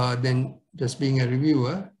than just being a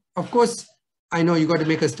reviewer. Of course, I know you got to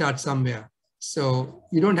make a start somewhere. So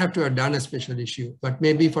you don't have to have done a special issue, but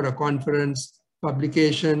maybe for a conference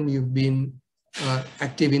publication, you've been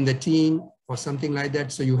active in the team or something like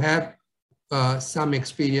that. So you have some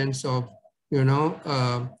experience of,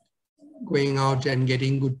 going out and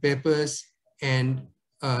getting good papers and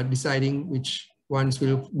deciding which ones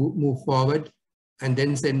will move forward and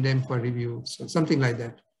then send them for review. So something like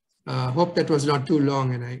that. Hope that was not too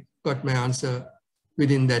long and I got my answer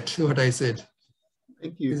within that, what I said.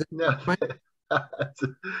 Thank you. No.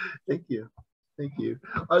 Thank you. Thank you.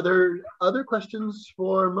 Are there other questions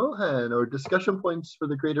for Mohan or discussion points for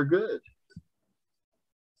the greater good?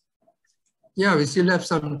 Yeah, we still have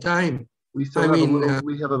some time. We still have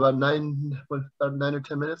we have about 9 or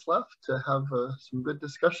 10 minutes left to have some good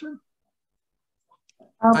discussion.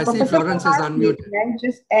 I see Florence is unmuted. Can I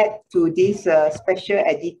just add to this special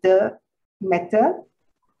editor matter?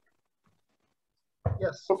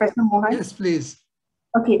 Yes. Professor Mohan? Yes, please.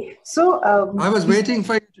 Okay, so... I was waiting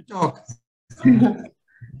for you to talk.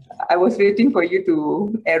 I was waiting for you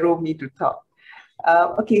to arrow me to talk.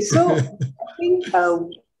 Okay, so I think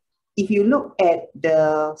if you look at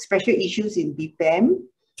the special issues in BEPAM,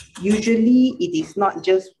 usually it is not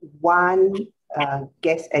just one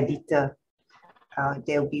guest editor.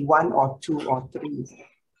 There will be 1 or 2 or 3.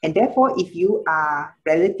 And therefore, if you are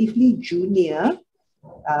relatively junior,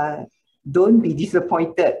 don't be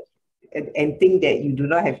disappointed and think that you do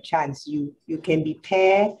not have chance. You can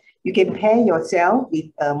pair yourself with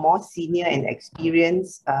a more senior and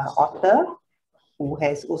experienced author who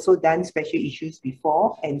has also done special issues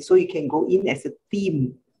before. And so you can go in as a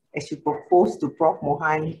team as you propose to Prof.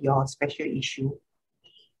 Mohan your special issue.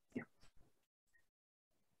 Yeah.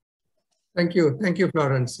 Thank you. Thank you,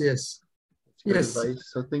 Florence. Yes. Yes.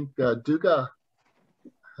 Advice. I think Duga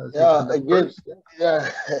has again. Yeah.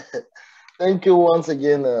 Thank you once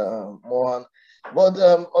again, Mohan. But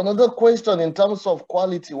another question in terms of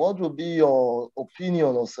quality, what would be your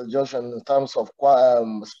opinion or suggestion in terms of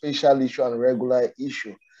special issue and regular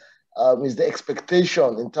issue? Is the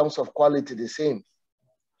expectation in terms of quality the same?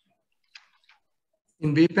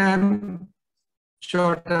 In BEPAM,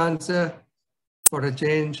 short answer for a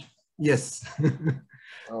change, yes.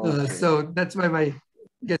 Okay. So that's why my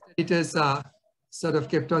guest editors are sort of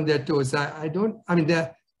kept on their toes.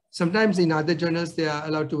 Sometimes in other journals, they are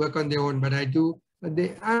allowed to work on their own, but I do,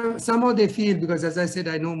 somehow they feel, because as I said,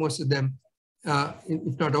 I know most of them,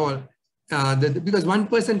 if not all, because one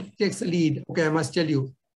person takes the lead. Okay, I must tell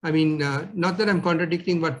you, not that I'm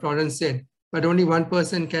contradicting what Florence said, but only one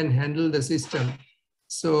person can handle the system.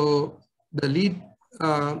 So the lead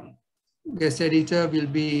guest editor will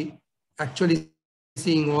be actually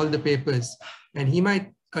seeing all the papers, and he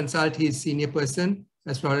might consult his senior person,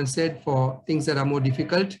 as Florence said, for things that are more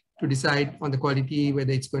difficult to decide on the quality,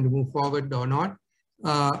 whether it's going to move forward or not.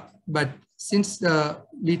 But since the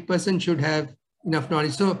lead person should have enough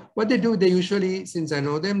knowledge. So what they do, they usually, since I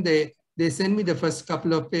know them, they send me the first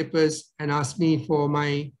couple of papers and ask me for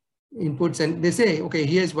my inputs. And they say, okay,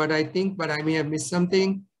 here's what I think, but I may have missed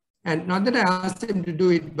something. And not that I ask them to do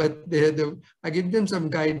it, but I give them some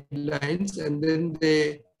guidelines. And then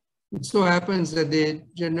it so happens that they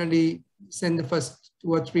generally send the first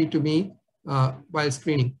 2 or 3 to me while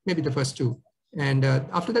screening, maybe the first 2. And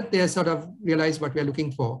after that, they sort of realize what we're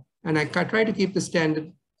looking for. And I try to keep the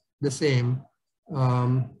standard the same.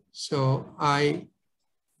 Do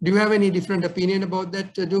you have any different opinion about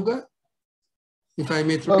that, Duga? If I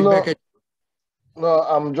may throw it back at you. No,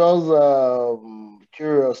 I'm just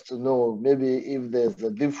curious to know maybe if there's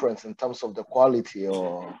a difference in terms of the quality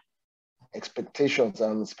or expectations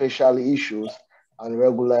and special issues and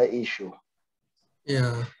regular issue.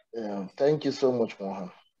 Yeah. Yeah. Thank you so much,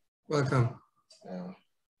 Mohan. Welcome. Yeah.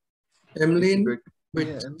 Emmeline?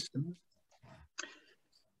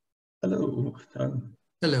 Hello.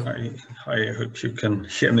 Hello. I hope you can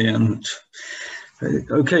hear me. And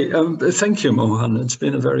okay, thank you, Mohan. It's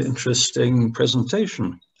been a very interesting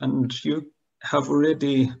presentation. And you have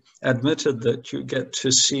already admitted that you get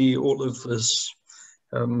to see all of this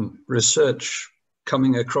research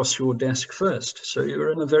coming across your desk first. So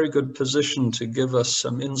you're in a very good position to give us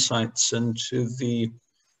some insights into the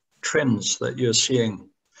trends that you're seeing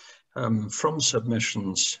from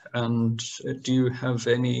submissions. And do you have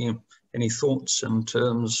any thoughts in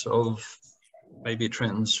terms of maybe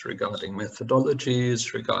trends regarding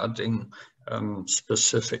methodologies, regarding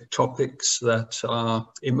specific topics that are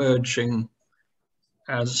emerging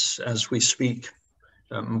as we speak?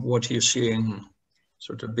 What are you seeing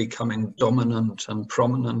sort of becoming dominant and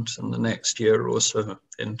prominent in the next year or so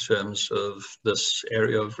in terms of this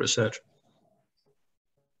area of research?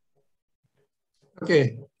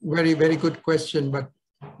 Okay, very, very good question, but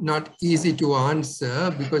not easy to answer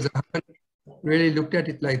because I haven't really looked at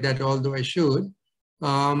it like that, although I should.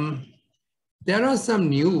 There are some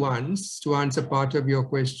new ones to answer part of your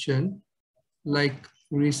question. Like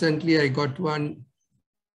recently I got one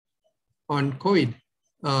on COVID,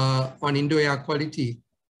 on indoor air quality.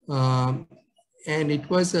 And it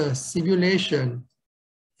was a simulation.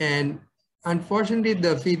 And unfortunately,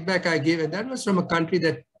 the feedback I gave, and that was from a country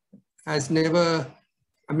that has never,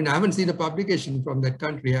 I mean, I haven't seen a publication from that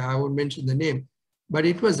country. I won't mention the name, but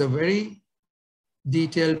it was a very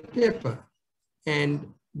detailed paper.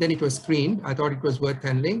 And then it was screened. I thought it was worth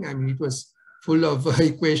handling. I mean, it was full of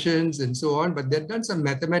equations and so on, but they've done some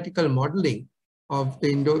mathematical modeling of the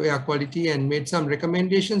indoor air quality and made some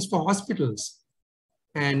recommendations for hospitals.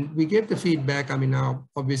 And we gave the feedback. I mean, now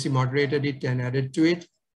obviously moderated it and added to it.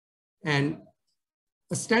 And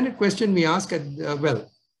a standard question we ask at, well,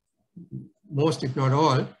 most if not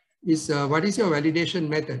all, is what is your validation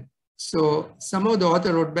method? So somehow the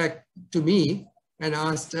author wrote back to me and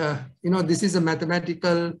asked, you know, this is a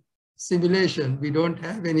mathematical simulation. We don't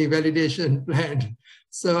have any validation planned.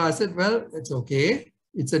 So I said, well, it's okay.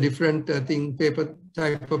 It's a different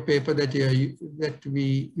type of paper that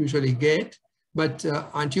we usually get. But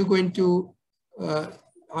aren't you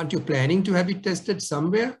planning to have it tested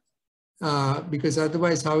somewhere? Because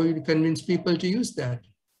otherwise, how will you convince people to use that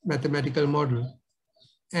mathematical model?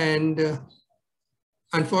 And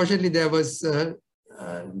unfortunately, there was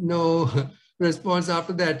no response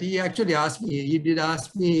after that. He actually asked me, he did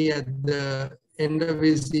ask me at the end of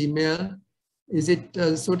his email, is it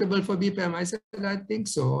suitable for BEPAM? I said, I think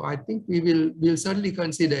so. I think we'll certainly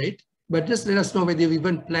consider it, but just let us know whether you've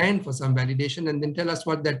even planned for some validation and then tell us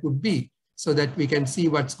what that would be so that we can see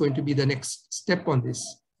what's going to be the next step on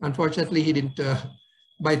this. Unfortunately, he didn't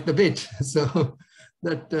bite the bit. So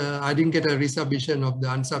that I didn't get a resubmission of the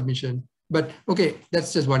unsubmission. But okay,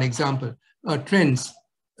 that's just one example. Trends.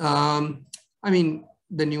 I mean,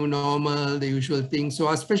 the new normal, the usual things. So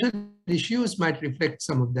our special issues might reflect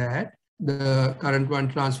some of that. The current one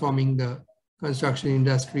transforming the construction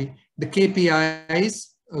industry. The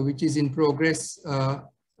KPIs, which is in progress,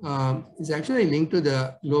 is actually linked to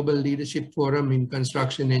the Global Leadership Forum in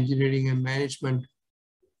Construction, Engineering and Management,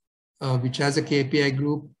 which has a KPI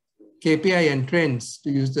group. KPI and trends,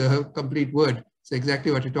 to use the complete word. So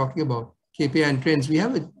exactly what you're talking about. KPI and trends. We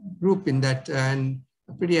have a group in that and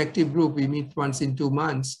a pretty active group. We meet once in 2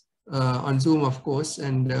 months on Zoom, of course.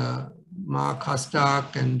 And Mark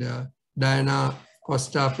Hastak and Diana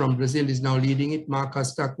Costa from Brazil is now leading it. Mark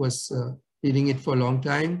Hastak was leading it for a long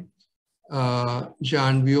time.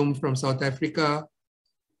 Jean Vium from South Africa.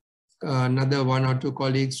 Another 1 or 2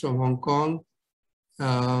 colleagues from Hong Kong.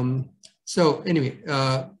 So anyway,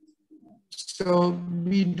 so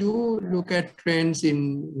we do look at trends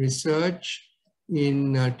in research,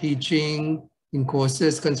 in teaching, in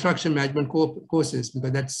courses, construction management courses,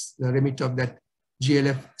 because that's the remit of that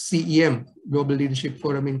GLF CEM, Global Leadership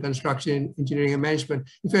Forum in Construction, Engineering and Management.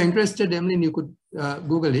 If you're interested, Emily, you could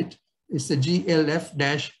Google it. It's the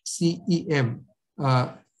GLF-CEM.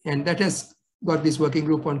 And that has got this working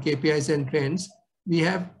group on KPIs and trends. We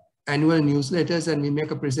have annual newsletters and we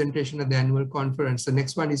make a presentation at the annual conference. The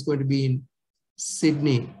next one is going to be in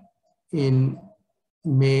Sydney in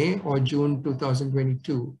May or June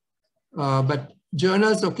 2022. But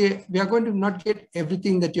journals, okay, we are going to not get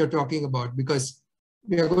everything that you're talking about because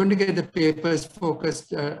we are going to get the papers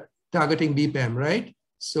focused, targeting BEPAM, right?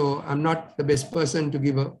 So I'm not the best person to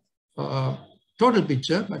give a total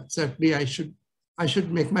picture, but certainly I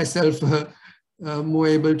should make myself more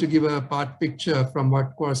able to give a part picture from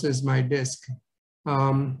what crosses my desk.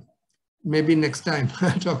 Maybe next time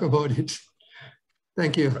I'll talk about it.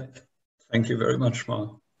 Thank you. Right. Thank you very much,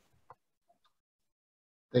 Mark.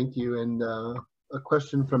 Thank you. And a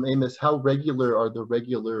question from Amos, how regular are the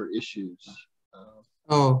regular issues?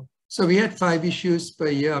 So we had 5 issues per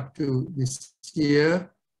year up to this year,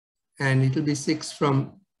 and it'll be 6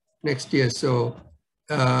 from next year. So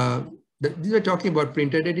these are talking about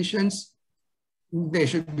printed editions. They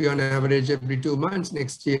should be on average every 2 months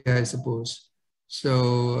next year, I suppose.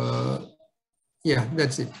 So yeah,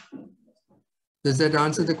 that's it. Does that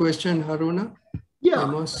answer the question, Haruna? Yeah,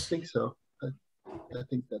 Amos? I think so. I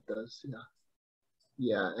think that does, yeah.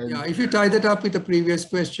 Yeah, and yeah, if you tie that up with the previous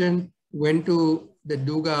question, when to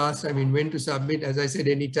submit, as I said,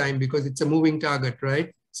 anytime, because it's a moving target,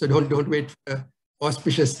 right? So don't wait for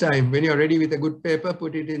auspicious time. When you're ready with a good paper,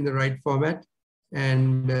 put it in the right format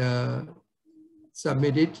and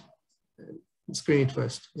submit it, screen it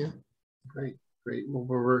first. Yeah. Great, great. Well,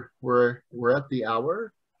 we're at the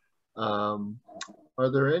hour. Are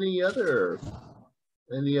there any other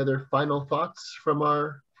final thoughts from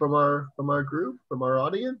our group, from our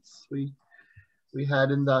audience? We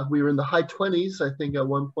were in the high 20s, I think, at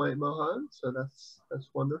one point, Mohan. So that's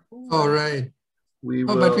wonderful. All right.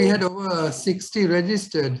 But we had over 60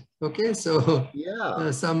 registered. Okay, so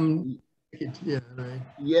yeah, yeah, right.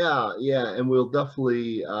 Yeah, and we will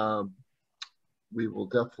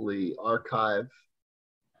definitely archive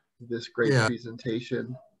this great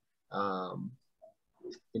presentation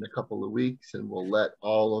in a couple of weeks, and we'll let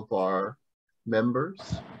all of our members,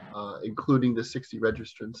 including the 60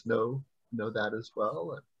 registrants, know that as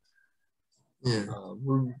well.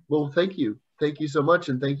 Well, thank you so much,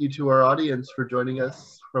 and thank you to our audience for joining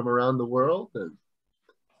us from around the world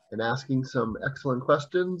and asking some excellent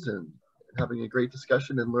questions and having a great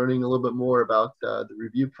discussion and learning a little bit more about the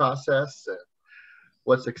review process and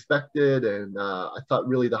what's expected. And I thought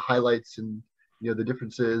really the highlights and the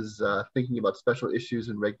differences, thinking about special issues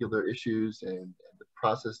and regular issues and the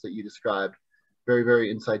process that you described, very,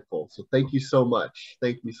 very insightful. So thank you so much.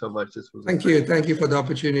 Thank you so much. This was thank you for the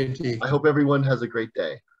opportunity. I hope everyone has a great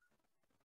day.